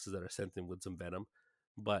those crosses that are sent in with some venom,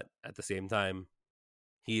 but at the same time,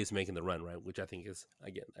 he is making the run, right? Which I think is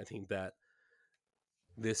again, I think that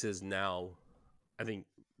this is now. I think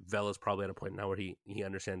Vela's probably at a point now where he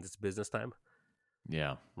understands it's business time,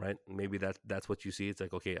 Yeah. right? Maybe that's what you see. It's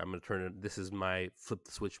like, okay, I'm gonna turn it. This is my flip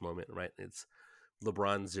the switch moment, right? It's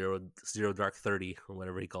LeBron zero dark 30 or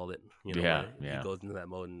whatever he called it. Yeah. Where he Yeah. goes into that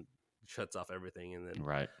mode and shuts off everything, and then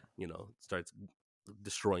Right. starts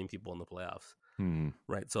destroying people in the playoffs, Hmm.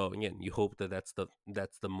 right? So again, you hope that that's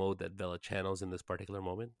the mode that Vela channels in this particular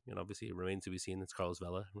moment. Obviously, it remains to be seen. It's Carlos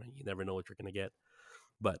Vela, right? You never know what you're gonna get,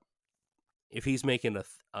 but if he's making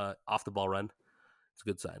a off the ball run, it's a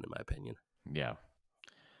good sign in my opinion. Yeah.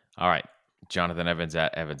 All right. Jonathan Evans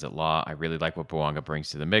at Law. I really like what Bouanga brings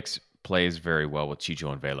to the mix. Plays very well with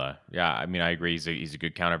Chicho and Vela. Yeah, I mean, I agree. He's a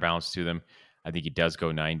good counterbalance to them. I think he does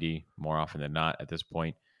go 90 more often than not at this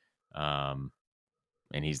point. Um,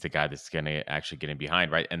 and he's the guy that's going to actually get in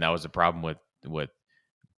behind, right? And that was the problem with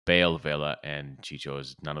Bale, Vela, and Chicho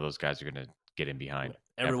is none of those guys are going to get in behind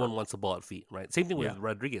ever. Everyone wants the ball at feet, right? Same thing Yeah. with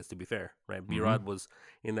Rodriguez, to be fair, right? Hmm. B-Rod was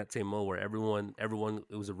in that same mode where everyone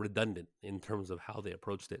it was redundant in terms of how they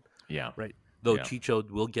approached it, Yeah. right? Though Yeah. Chicho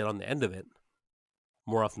will get on the end of it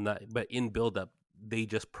more often than not, but in build up, they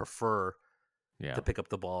just prefer Yeah. to pick up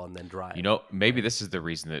the ball and then drive. Maybe Right? this is the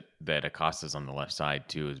reason that Acosta's on the left side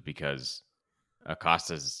too, is because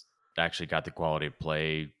Acosta's actually got the quality to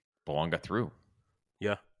play Boanga through,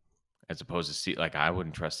 Yeah. as opposed to like I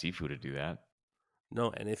wouldn't trust Sifu to do that. No,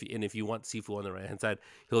 and if you want Sifu on the right hand side,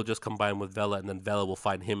 he'll just combine with Vela, and then Vela will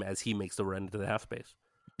find him as he makes the run into the half space.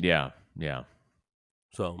 Yeah, yeah.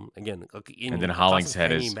 So again, And then Acosta's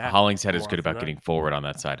hanging back Hollingshead is more good often about than getting not. forward on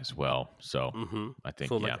that side as well. So Mm-hmm. I think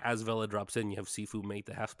So as Vela drops in, you have Sifu make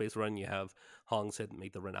the half space run. You have Hollingshead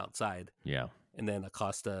make the run outside, yeah, and then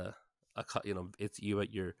Acosta, it's you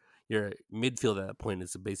at your midfield at that point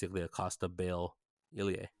is basically Acosta, Bale,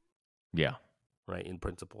 Ilie, yeah, right? In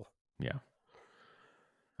principle. yeah.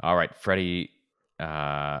 All right, Freddie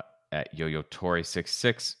at Yo-Yo Tori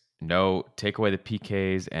 66. No, take away the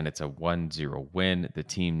PKs and it's a 1-0 win. The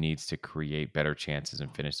team needs to create better chances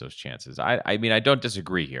and finish those chances. I mean, I don't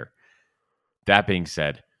disagree here. That being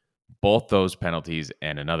said, both those penalties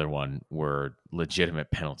and another one were legitimate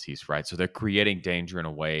penalties, right? So they're creating danger in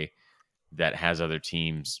a way that has other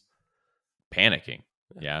teams panicking.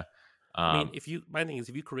 Yeah. I mean, my thing is,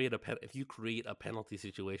 if you create a penalty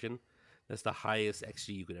situation, that's the highest XG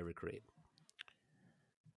you could ever create,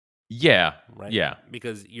 Yeah. right? Yeah.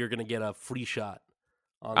 Because you're gonna get a free shot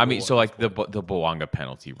on I mean, goal so at this like point. the Boanga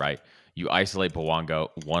penalty, right? You isolate Boanga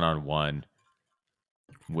one-on-one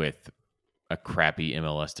with a crappy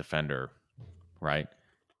MLS defender, right?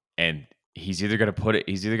 And he's either going to put it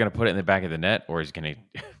in the back of the net or he's going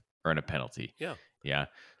to earn a penalty. Yeah, Yeah.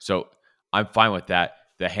 So I'm fine with that.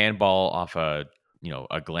 The handball off a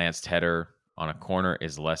glanced header on a corner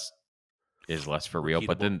is less for real.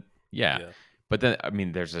 But repeatable. then yeah. Yeah, But then I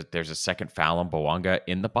mean there's a second foul on Boanga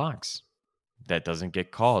in the box that doesn't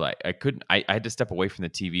get called. I had to step away from the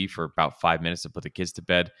TV for about 5 minutes to put the kids to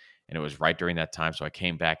bed, and it was right during that time. So I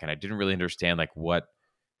came back and I didn't really understand like what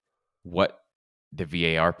the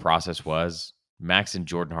VAR process was. Max and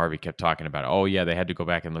Jordan Harvey kept talking about, oh yeah, they had to go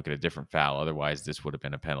back and look at a different foul, otherwise this would have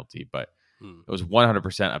been a penalty. But hmm. it was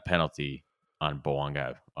 100% a penalty on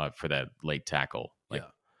Boanga for that late tackle, like Yeah,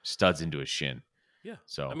 studs into his shin. yeah. I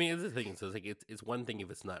So mean, it's the thing. So it's one thing if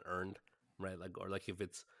it's not earned, right? Like or like if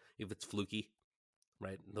it's fluky,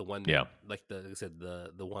 right? The one that yeah, like I said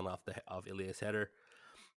the one off Ilias header,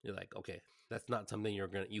 you're like, okay, that's not something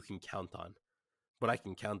you can count on. But I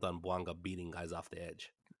can count on Bwanga beating guys off the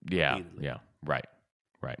edge repeatedly. yeah, right.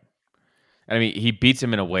 And I mean, he beats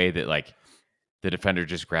him in a way that like the defender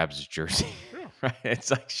just grabs his jersey. Yeah. Right? It's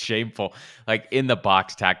like shameful, like in the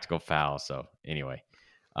box tactical foul. So anyway,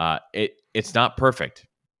 it's not perfect.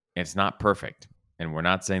 It's not perfect, and we're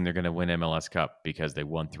not saying they're going to win MLS Cup because they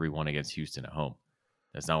won 3-1 against Houston at home.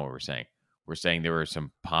 That's not what we're saying. We're saying there were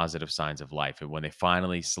some positive signs of life, and when they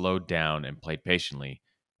finally slowed down and played patiently,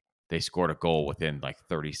 they scored a goal within like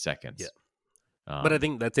 30 Yeah. seconds. But I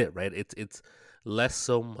think that's it, right? It's less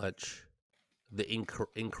so much the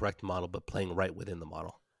incorrect model, but playing right within the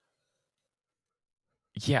model.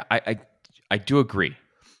 Yeah, I do agree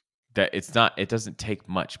that it doesn't take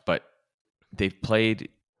much, but they've played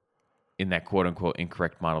in that quote unquote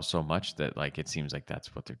incorrect model so much that like it seems like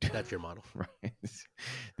that's what they're doing. That's your model. Right.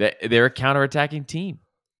 They're a counterattacking team.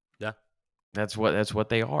 Yeah. That's what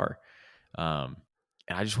they are. And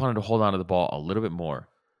I just wanted to hold on to the ball a little bit more.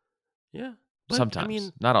 Yeah. But Sometimes, I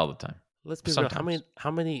mean, not all the time. let's be real. Sometimes.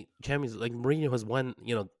 How many champions like Mourinho has won?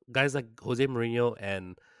 Guys like Jose Mourinho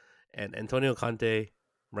and Antonio Conte,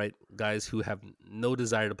 right? Guys who have no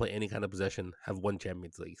desire to play any kind of possession have won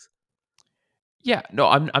Champions Leagues. Yeah, no,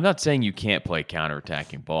 I'm not saying you can't play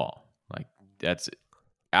counterattacking ball. Like that's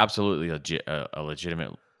absolutely a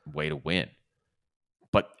legitimate way to win.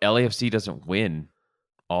 But LAFC doesn't win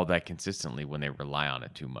all that consistently when they rely on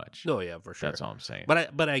it too much. No, yeah, for sure. That's all I'm saying.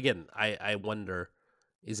 But again, I wonder,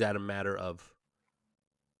 is that a matter of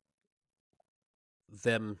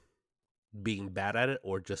them being bad at it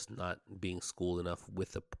or just not being schooled enough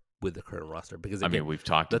with the current roster? Because again, we've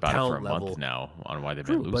talked the about it for a talent level month now on why they've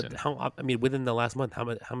true, been losing. but within the last month, how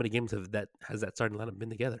many games has that starting lineup been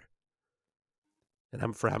together?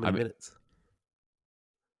 And for how many minutes?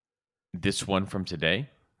 This one from today?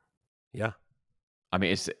 Yeah. I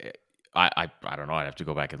mean, it's I don't know. I'd have to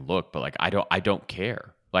go back and look, but like I don't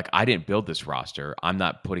care. Like I didn't build this roster. I'm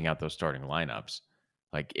not putting out those starting lineups.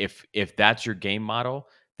 Like if that's your game model,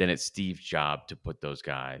 then it's Steve's job to put those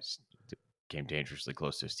guys. Came dangerously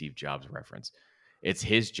close to Steve Jobs reference. It's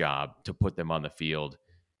his job to put them on the field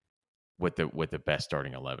with the best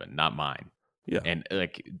starting 11, not mine. Yeah. And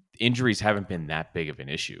like injuries haven't been that big of an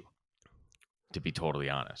issue, to be totally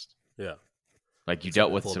honest. Yeah. Like you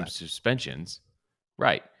dealt with some suspensions,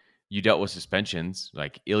 right? You dealt with suspensions.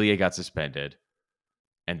 Like Ilya got suspended.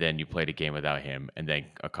 and then you played a game without him, and then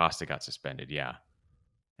Acosta got suspended. Yeah.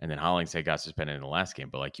 And then Hollingshead got suspended in the last game,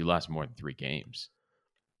 but like you lost more than 3 games.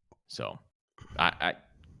 So I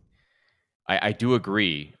I do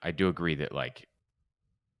agree. I do agree that like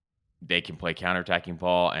they can play counterattacking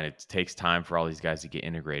ball, and it takes time for all these guys to get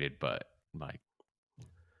integrated. But like,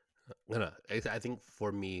 I think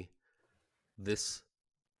for me, this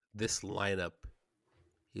this lineup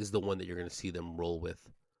is the one that you're going to see them roll with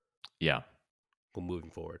yeah, moving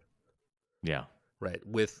forward, yeah, right?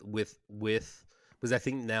 With because I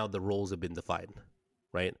think now the roles have been defined,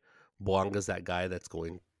 right? Boanga's that guy that's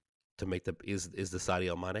going to make the is the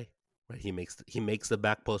Sadio Mane, right? He makes the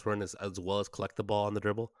back post run as well as collect the ball on the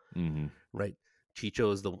dribble, mm-hmm. right?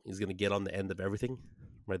 Chicho is going to get on the end of everything,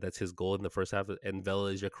 right? That's his goal in the first half, and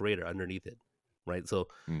Vela is your creator underneath it, right? So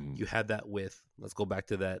Mm-hmm. you have that with let's go back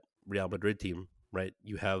to that Real Madrid team, right?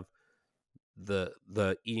 You have the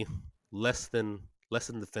less than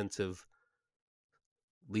defensive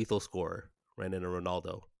lethal scorer, right? And a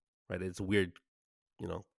Ronaldo, right? It's weird, you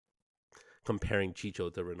know, comparing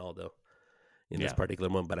Chicho to Ronaldo in this Yeah, particular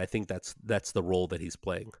moment, but I think that's the role that he's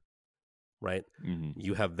playing, right? mm-hmm.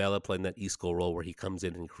 You have Vela playing that Isco role where he comes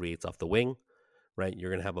in and creates off the wing, right?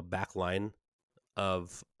 You're gonna have a back line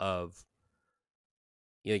of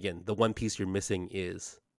again, the one piece you're missing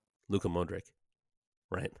is Luka Modric,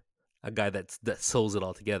 right? A guy that sews it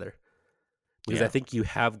all together. Because I Yeah, think you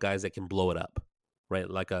have guys that can blow it up, right?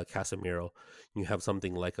 Like a Casemiro. You have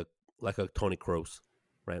something like a Tony Kroos,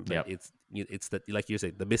 right? But yep, it's that like you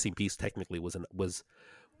say, the missing piece technically was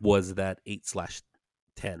that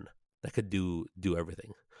 8/10 that could do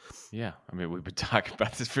everything. yeah. I mean, we've been talking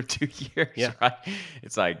about this for 2 years, Yeah. right?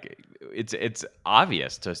 It's like it's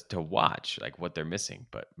obvious to watch like what they're missing,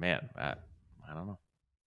 but man, I don't know.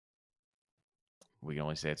 We can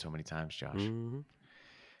only say it so many times, Josh. Mm-hmm.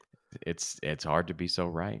 It's hard to be so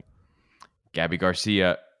right. Gabby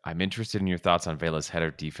Garcia, I'm interested in your thoughts on Vela's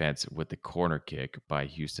header defense with the corner kick by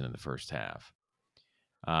Houston in the first half.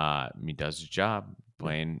 He does his job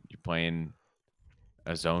Yeah. you're playing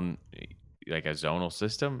a zone like a zonal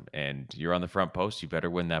system, and you're on the front post. You better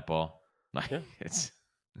win that ball. Like Yeah. it's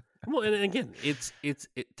Well, and again,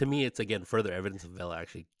 to me, it's again further evidence of Vela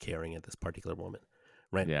actually caring at this particular moment,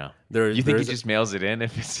 right? yeah. You think he There's just mails it in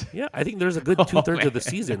if it's yeah, I think there's a good oh 2/3 of the man,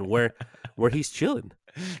 season where he's chilling,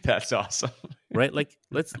 that's awesome. right? Like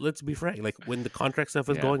let's be frank. Like when the contract stuff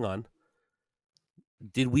was Yeah. going on,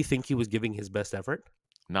 did we think he was giving his best effort?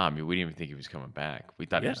 No, I mean we didn't even think he was coming back. We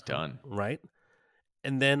thought he Yeah, was done. right.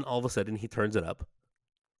 And then all of a sudden he turns it up,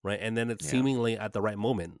 right? And then it's Yeah. seemingly at the right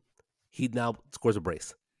moment, he now scores a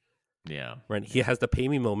brace, Yeah. right? He Yeah. has the pay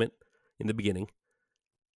me moment in the beginning,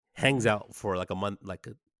 hangs Mhm. out for like a month,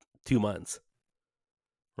 2 months,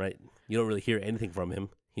 right? You don't really hear anything from him.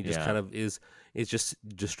 He just Yeah. kind of is just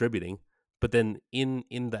distributing. But then in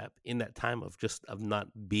that time of just of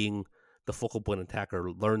not being the focal point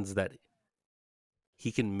attacker, learns that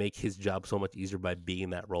he can make his job so much easier by being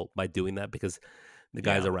that role, by doing that because the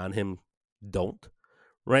guys Yeah. around him don't.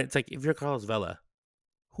 Right? It's like if you're Carlos Vela,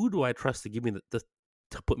 who do I trust to give me the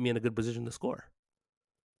to put me in a good position to score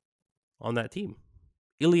on that team?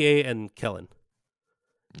 Ilie and Kellen,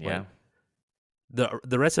 right? Yeah.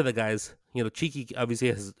 The rest of the guys, Cheeky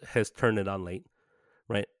obviously has turned it on late,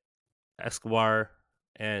 right? Escobar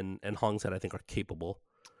and Hong said I think are capable,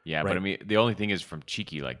 Yeah, but I right? mean the only thing is from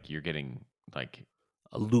Cheeky, like you're getting like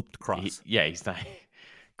A looped cross, he's not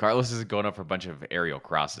Carlos isn't going up for a bunch of aerial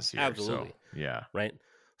crosses here. So absolutely, yeah. right?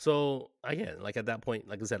 So again, like at that point,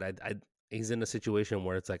 like I said, I he's in a situation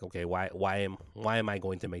where it's like, okay, why am I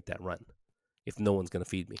going to make that run if no one's going to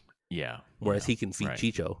feed me? Yeah. Whereas Yeah. he can feed Right.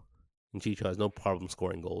 Chicho, and Chicho has no problem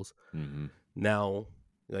scoring goals. Mm-hmm. Now,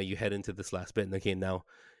 you head into this last bit, and okay, now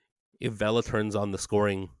if Vela turns on the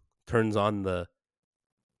scoring, turns on the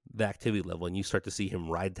activity level, and you start to see him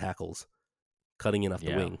ride tackles, cutting in off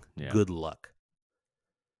the Yeah. wing, Yeah. good luck,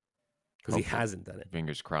 because he Hopefully. hasn't done it.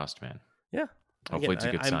 Fingers crossed, man. Yeah. Hopefully Again, it's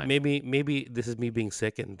a good I'm sign. maybe this is me being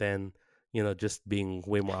sick and then just being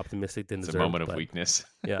way more optimistic than It's a deserved. moment of But weakness.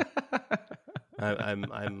 yeah, I'm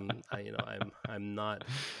not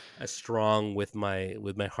as strong with my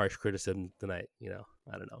harsh criticism tonight.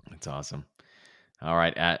 I don't know. That's awesome. All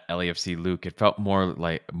right, at LAFC Luke, it felt more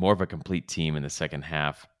of a complete team in the second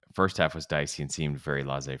half. First half was dicey and seemed very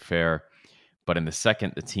laissez-faire, but in the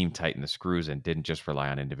second, the team tightened the screws and didn't just rely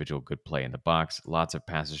on individual good play in the box. Lots of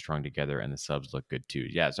passes strung together, and the subs looked good too.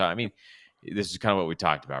 Yeah, so I mean, this is kind of what we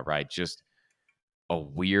talked about, right? Just a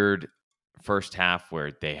weird first half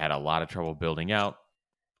where they had a lot of trouble building out,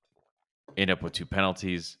 end up with 2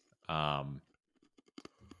 penalties, and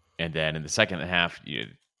then in the second half,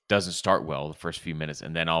 doesn't start well the first few minutes,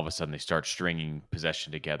 and then all of a sudden they start stringing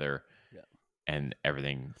possession together, Yeah. and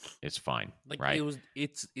everything is fine, Like right?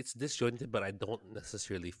 it's disjointed, but I don't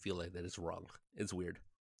necessarily feel like that it's wrong. It's weird.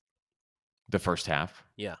 The first half,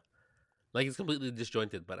 Yeah. Like it's completely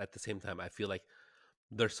disjointed, but at the same time I feel like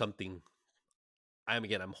there's something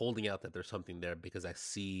I'm holding out that there's something there because I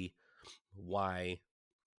see why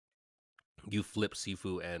you flip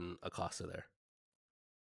Sifu and Acosta there,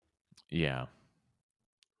 yeah,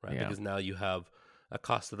 right? yeah, Because now you have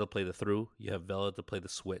Acosta to play the through, you have Vela to play the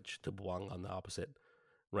switch to Buang on the opposite,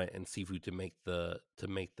 right? And Sifu to make the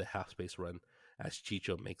half space run as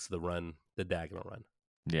Chicho makes the diagonal run.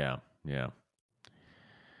 yeah, yeah.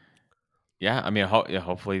 Yeah, I mean, yeah,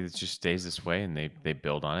 hopefully it just stays this way, and they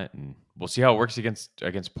build on it, and we'll see how it works against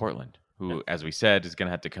Portland, Yeah. who, as we said, is going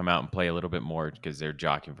to have to come out and play a little bit more because they're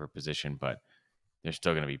jockeying for position, but they're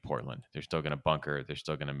still going to be Portland. They're still going to bunker. They're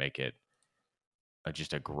still going to make it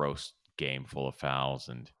just a gross game full of fouls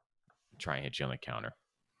and try and hit you on the counter.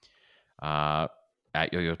 Uh,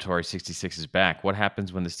 at Yo-Yo Tori 66 is back. What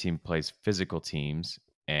happens when this team plays physical teams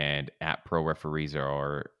and at pro referees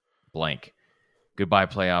are blank? Goodbye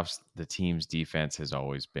playoffs. The team's defense has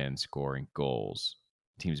always been scoring goals.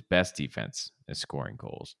 Team's best defense is scoring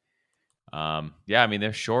goals. Yeah, I mean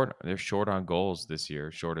they're short. They're short on goals this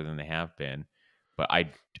year, shorter than they have been. But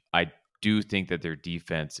I do think that their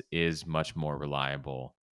defense is much more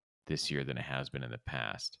reliable this year than it has been in the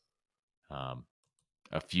past. Um,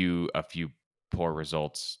 a few poor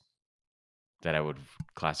results that I would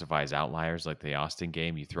classify as outliers, like the Austin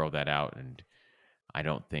game. You throw that out, and I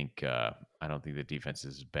don't think the defense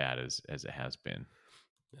is as bad as it has been.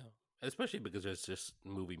 Yeah. Especially because there's just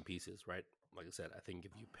moving pieces, right? Like I said, I think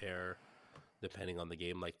if you pair, depending on the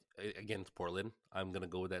game, like against Portland, I'm gonna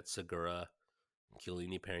go with that Segura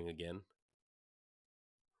Chiellini pairing again,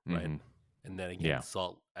 right? Hmm. And then Yeah,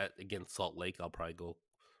 against Salt Lake, I'll probably go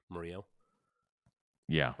Murillo.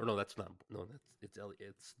 yeah, Or no, that's not. No,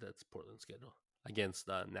 that's Portland's schedule against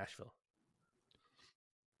Nashville.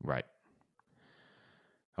 right.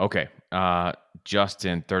 Okay.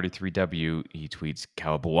 Justin 33W, he tweets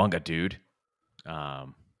Cowabunga, dude.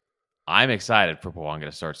 Um, I'm excited for Bawanga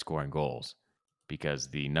to start scoring goals because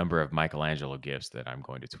the number of Michelangelo gifts that I'm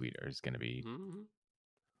going to tweet is going to be Mm-hmm.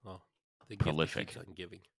 Well, the gift that prolific. keeps on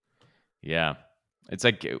giving. Yeah, it's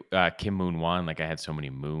like Kim Moon Wan. Like I had so many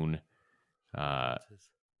Moon, uh, References.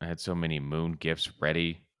 I had so many Moon gifts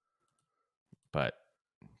ready, but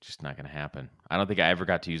just not going to happen. I don't think I ever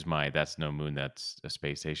got to use my "That's no Moon, that's a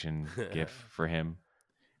space station" gif for him.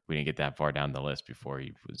 We didn't get that far down the list before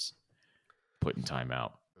he was put in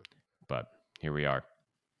timeout, but here we are.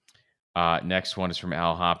 Next one is from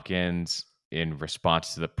Al Hopkins. In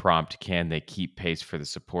response to the prompt, can they keep pace for the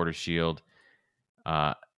supporter shield?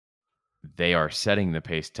 Uh, they are setting the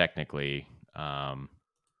pace technically.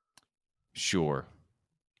 Sure,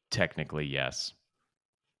 technically yes,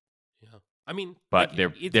 Yeah, I mean, like but they're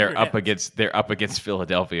it's in they're your up hands. against they're up against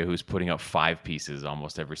Philadelphia, who's putting up 5 pieces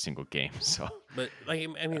almost every single game. So But like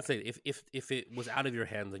I mean, say if it was out of your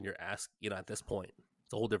hands and you're asked, at this point,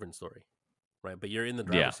 it's a whole different story, right? But you're in the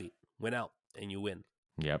yeah, driver's seat, win out, and you win.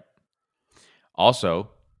 yep. Also,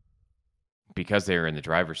 because they're in the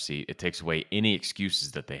driver's seat, it takes away any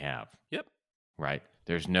excuses that they have. Yep. Right?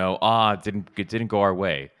 There's no it didn't go our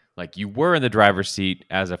way. Like you were in the driver's seat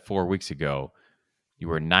as of 4 weeks ago. You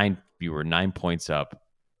were 9 points up.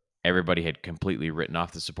 Everybody had completely written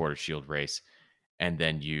off the supporter shield race, and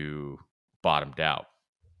then you bottomed out.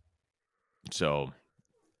 So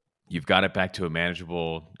you've got it back to a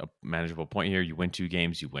manageable point here. You win 2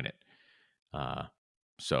 games, you win it.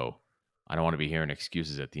 So I don't want to be hearing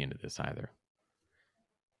excuses at the end of this either.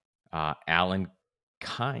 Alan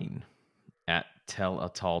Kine at Tell a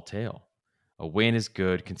Tall Tale. A win is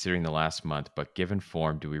good considering the last month, but given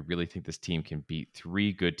form, do we really think this team can beat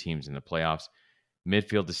 3 good teams in the playoffs?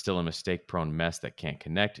 Midfield is still a mistake prone mess that can't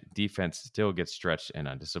connect. Defense still gets stretched and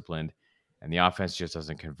undisciplined, and the offense just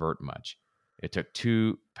doesn't convert much. It took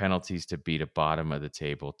 2 penalties to beat a bottom of the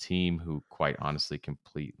table team who, quite honestly,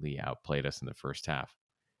 completely outplayed us in the first half.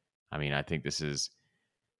 I mean, I think this is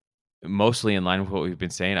mostly in line with what we've been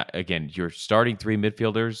saying. Again, your starting 3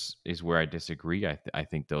 midfielders is where I disagree. I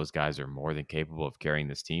think those guys are more than capable of carrying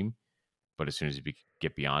this team, but as soon as you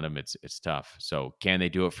get beyond them, it's tough. So, can they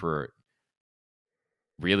do it for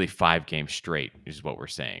really 5 games straight? Is what we're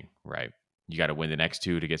saying, right? You got to win the next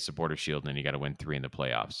 2 to get supporter shield, and then you got to win 3 in the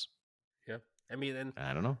playoffs. Yeah. I mean, and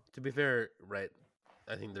I don't know. to be fair, right?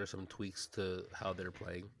 I think there's some tweaks to how they're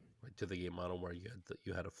playing, like to the game model where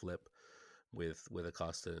you had a flip with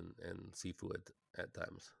Acosta and Seafood at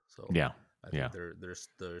times. So Yeah, I yeah, think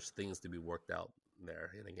there's things to be worked out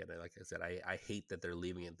there. And again, like I said, I hate that they're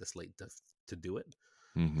leaving it this late to do it.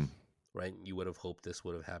 Mm-hmm. Right? You would have hoped this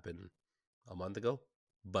would have happened a month ago,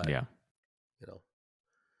 but Yeah. you know,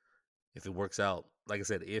 if it works out, like I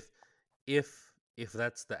said, if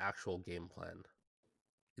that's the actual game plan,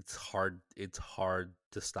 it's hard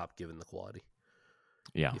to stop given the quality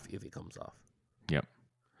Yeah. if it comes off. Yep.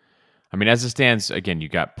 I mean, as it stands, again, you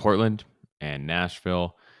got Portland and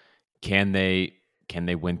Nashville. Can they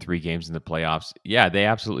win 3 games in the playoffs? Yeah, they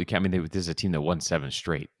absolutely can. I mean, this is a team that won 7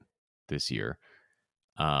 straight this year.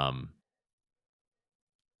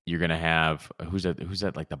 You're gonna have who's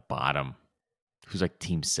at like the bottom? Who's like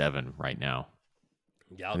team 7 right now? I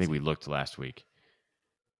think Galaxy. we looked last week.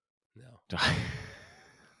 No.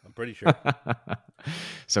 I'm pretty sure.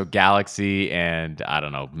 So Galaxy and I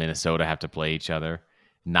don't know, Minnesota have to play each other.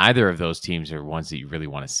 Neither of those teams are ones that you really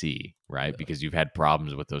want to see, right? Yeah. Because you've had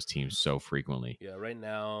problems with those teams so frequently. Yeah, right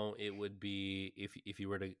now it would be if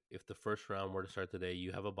the first round were to start today,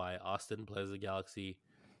 you have a bye. Austin plays the Galaxy,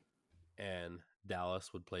 and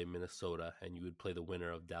Dallas would play Minnesota, and you would play the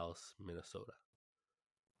winner of Dallas Minnesota.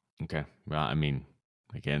 Okay. Well, I mean,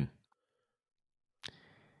 again,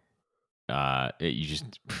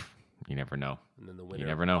 you never know. And then the You winner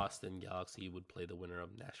never of know. Austin Galaxy would play the winner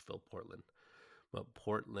of Nashville Portland. But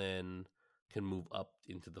Portland can move up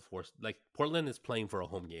into the fourth. Like Portland is playing for a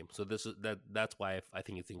home game, so that's why I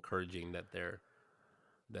think it's encouraging that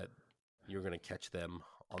you're going to catch them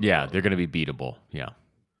on the Yeah, road. they're going to be beatable. Yeah.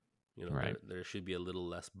 You know, Right. there should be a little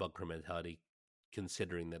less bunker mentality,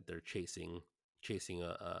 considering that they're chasing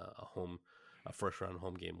a first round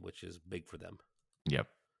home game, which is big for them. Yep.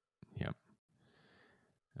 Yep.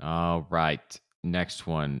 All right. Next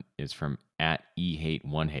one is from at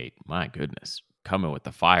 @ehate1hate. My goodness, coming with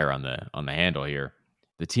the fire on the handle here.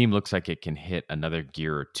 The team looks like it can hit another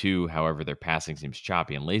gear or two. However, their passing seems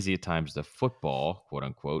choppy and lazy at times. The football, quote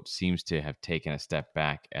unquote, seems to have taken a step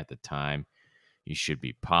back at the time. You should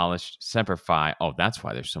be polished. Semper Fi. Oh, that's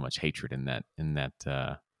why there's so much hatred in that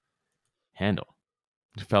handle.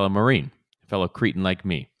 Fellow Marine, fellow Cretan like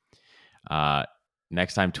me.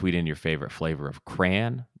 Next time, tweet in your favorite flavor of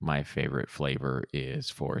crayon. My favorite flavor is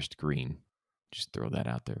forest green. Just throw that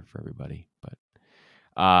out there for everybody.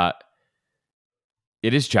 But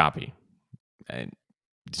it is choppy, and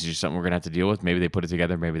it's just something we're gonna have to deal with. Maybe they put it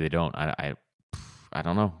together, maybe they don't. I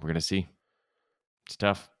don't know. We're gonna see. It's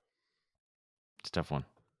tough. It's a tough one.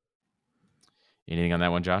 Anything on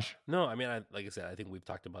that one, Josh? No, I mean, like I said, I think we've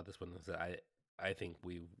talked about this one. I think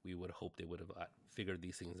we would hope they would have figured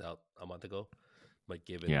these things out a month ago, but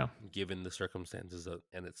given the circumstances,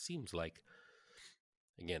 and it seems like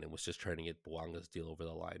again, it was just trying to get Bouanga's deal over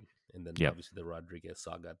the line, and then obviously the Rodriguez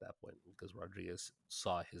saga at that point, because Rodriguez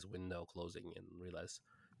saw his window closing and realized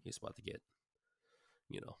he's about to get,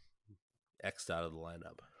 X'd out of the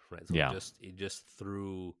lineup, right? So it just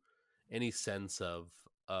threw any sense of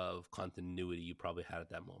continuity you probably had at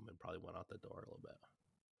that moment probably went out the door a little bit.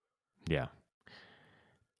 Yeah.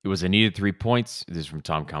 It was a needed 3 points. This is from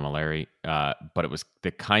Tom Camilleri. But it was the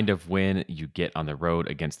kind of win you get on the road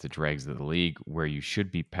against the dregs of the league, where you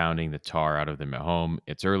should be pounding the tar out of them at home.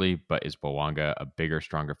 It's early, but is Bouanga a bigger,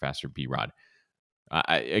 stronger, faster B-Rod?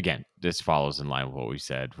 Again, this follows in line with what we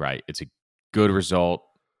said, right? It's a good result,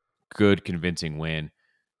 good, convincing win.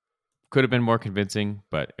 Could have been more convincing,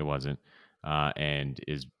 but it wasn't. And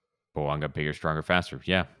is Bouanga bigger, stronger, faster?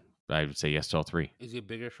 Yeah, I would say yes to all three. Is he a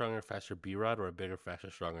bigger, stronger, faster B-Rod or a bigger, faster,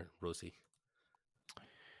 stronger Rossi?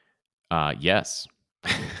 Yes.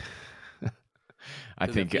 I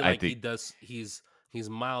think he does. He's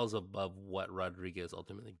miles above what Rodriguez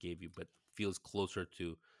ultimately gave you, but feels closer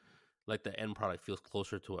to, like, the end product feels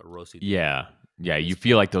closer to what Rossi did. Yeah. You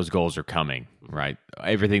feel like those goals are coming, right?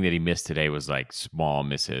 Everything that he missed today was like small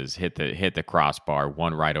misses. Hit the crossbar.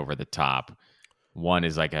 One right over the top. One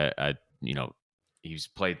is like a he's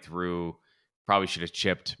played through. Probably should have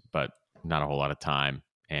chipped, but not a whole lot of time.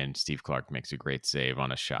 And Steve Clark makes a great save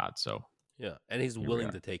on a shot. So yeah, and he's willing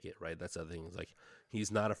to take it, right? That's the thing. It's like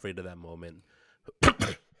he's not afraid of that moment.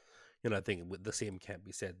 I think the same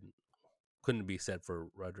couldn't be said for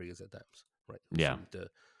Rodriguez at times, right? He seemed to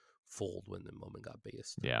fold when the moment got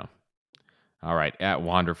biggest. Yeah. All right. At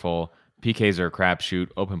Wonderful, PKs are a crapshoot.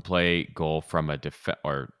 Open play goal from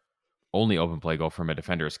only open play goal from a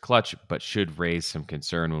defender is clutch, but should raise some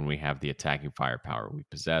concern when we have the attacking firepower we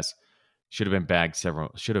possess. Should have bagged several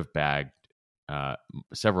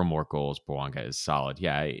more goals. Bouanga is solid.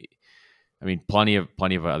 Yeah, I mean, plenty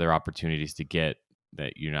of other opportunities to get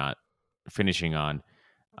that you're not finishing on.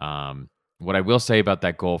 What I will say about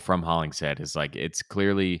that goal from Hollingshead is, like, it's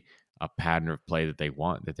clearly a pattern of play that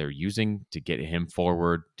they're using to get him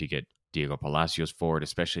forward, to get Diego Palacios forward,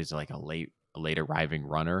 especially as like a late arriving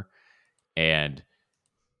runner. And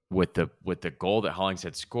with the goal that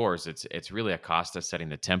Hollingshead scores, it's really Acosta setting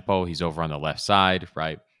the tempo. He's over on the left side,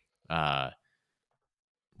 right? I'm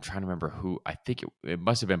trying to remember who. I think it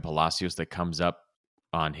must have been Palacios that comes up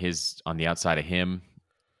on the outside of him.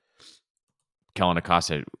 Kellen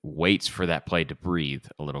Acosta waits for that play to breathe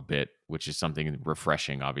a little bit, which is something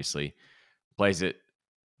refreshing, obviously. Plays it,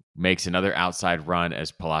 makes another outside run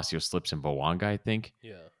as Palacios slips in Bowanga, I think.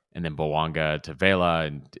 Yeah. And then Bowanga to Vela,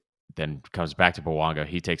 and then comes back to Bowanga.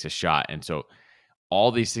 He takes a shot. And so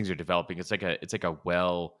all these things are developing. It's like a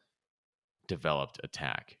well developed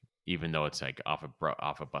attack, even though it's like off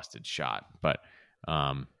a busted shot. But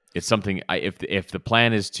it's something. If the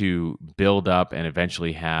plan is to build up and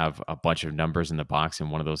eventually have a bunch of numbers in the box,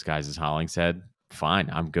 and one of those guys is Hollingshead, fine,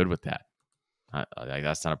 I'm good with that.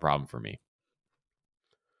 That's not a problem for me.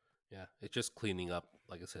 Yeah, it's just cleaning up,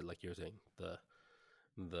 like I said, like you're saying,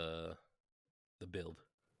 the build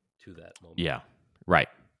to that moment. Yeah, right.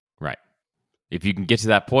 If you can get to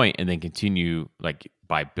that point and then continue like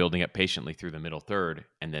by building up patiently through the middle third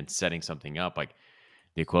and then setting something up like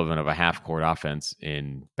the equivalent of a half court offense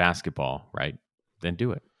in basketball, right? Then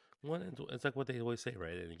do it. Well, it's like what they always say,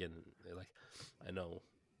 right? And again, like I know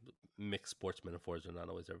mixed sports metaphors are not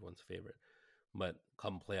always everyone's favorite, but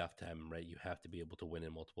come playoff time, right, you have to be able to win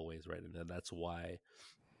in multiple ways, right? And that's why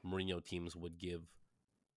Mourinho teams would give,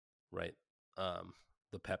 right,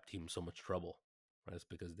 the Pep team so much trouble, right? It's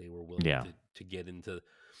because they were willing to get into,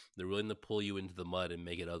 they're willing to pull you into the mud and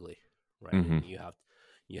make it ugly, right? Mm-hmm. And you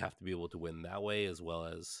have to be able to win that way as well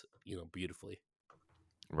as, beautifully.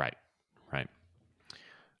 Right. All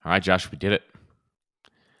right, Josh, we did it.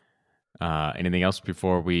 Anything else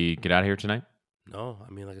before we get out of here tonight? No,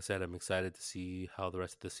 I mean, like I said, I'm excited to see how the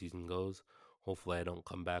rest of the season goes. Hopefully, I don't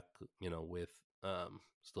come back, with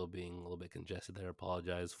still being a little bit congested there.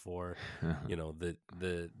 Apologize for,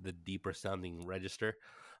 the deeper sounding register.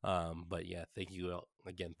 But yeah, thank you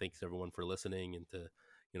again. Thanks everyone for listening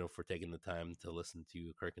and for taking the time to listen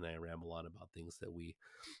to Kirk and I ramble on about things that we,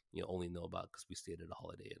 only know about because we stayed at a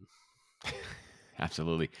Holiday Inn.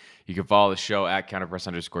 Absolutely. You can follow the show at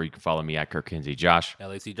 @counterpress_. You can follow me at Kirk Kinsey. Josh.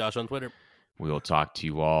 LAC Josh on Twitter. We will talk to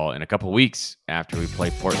you all in a couple weeks after we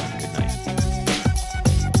play Portland. Good night.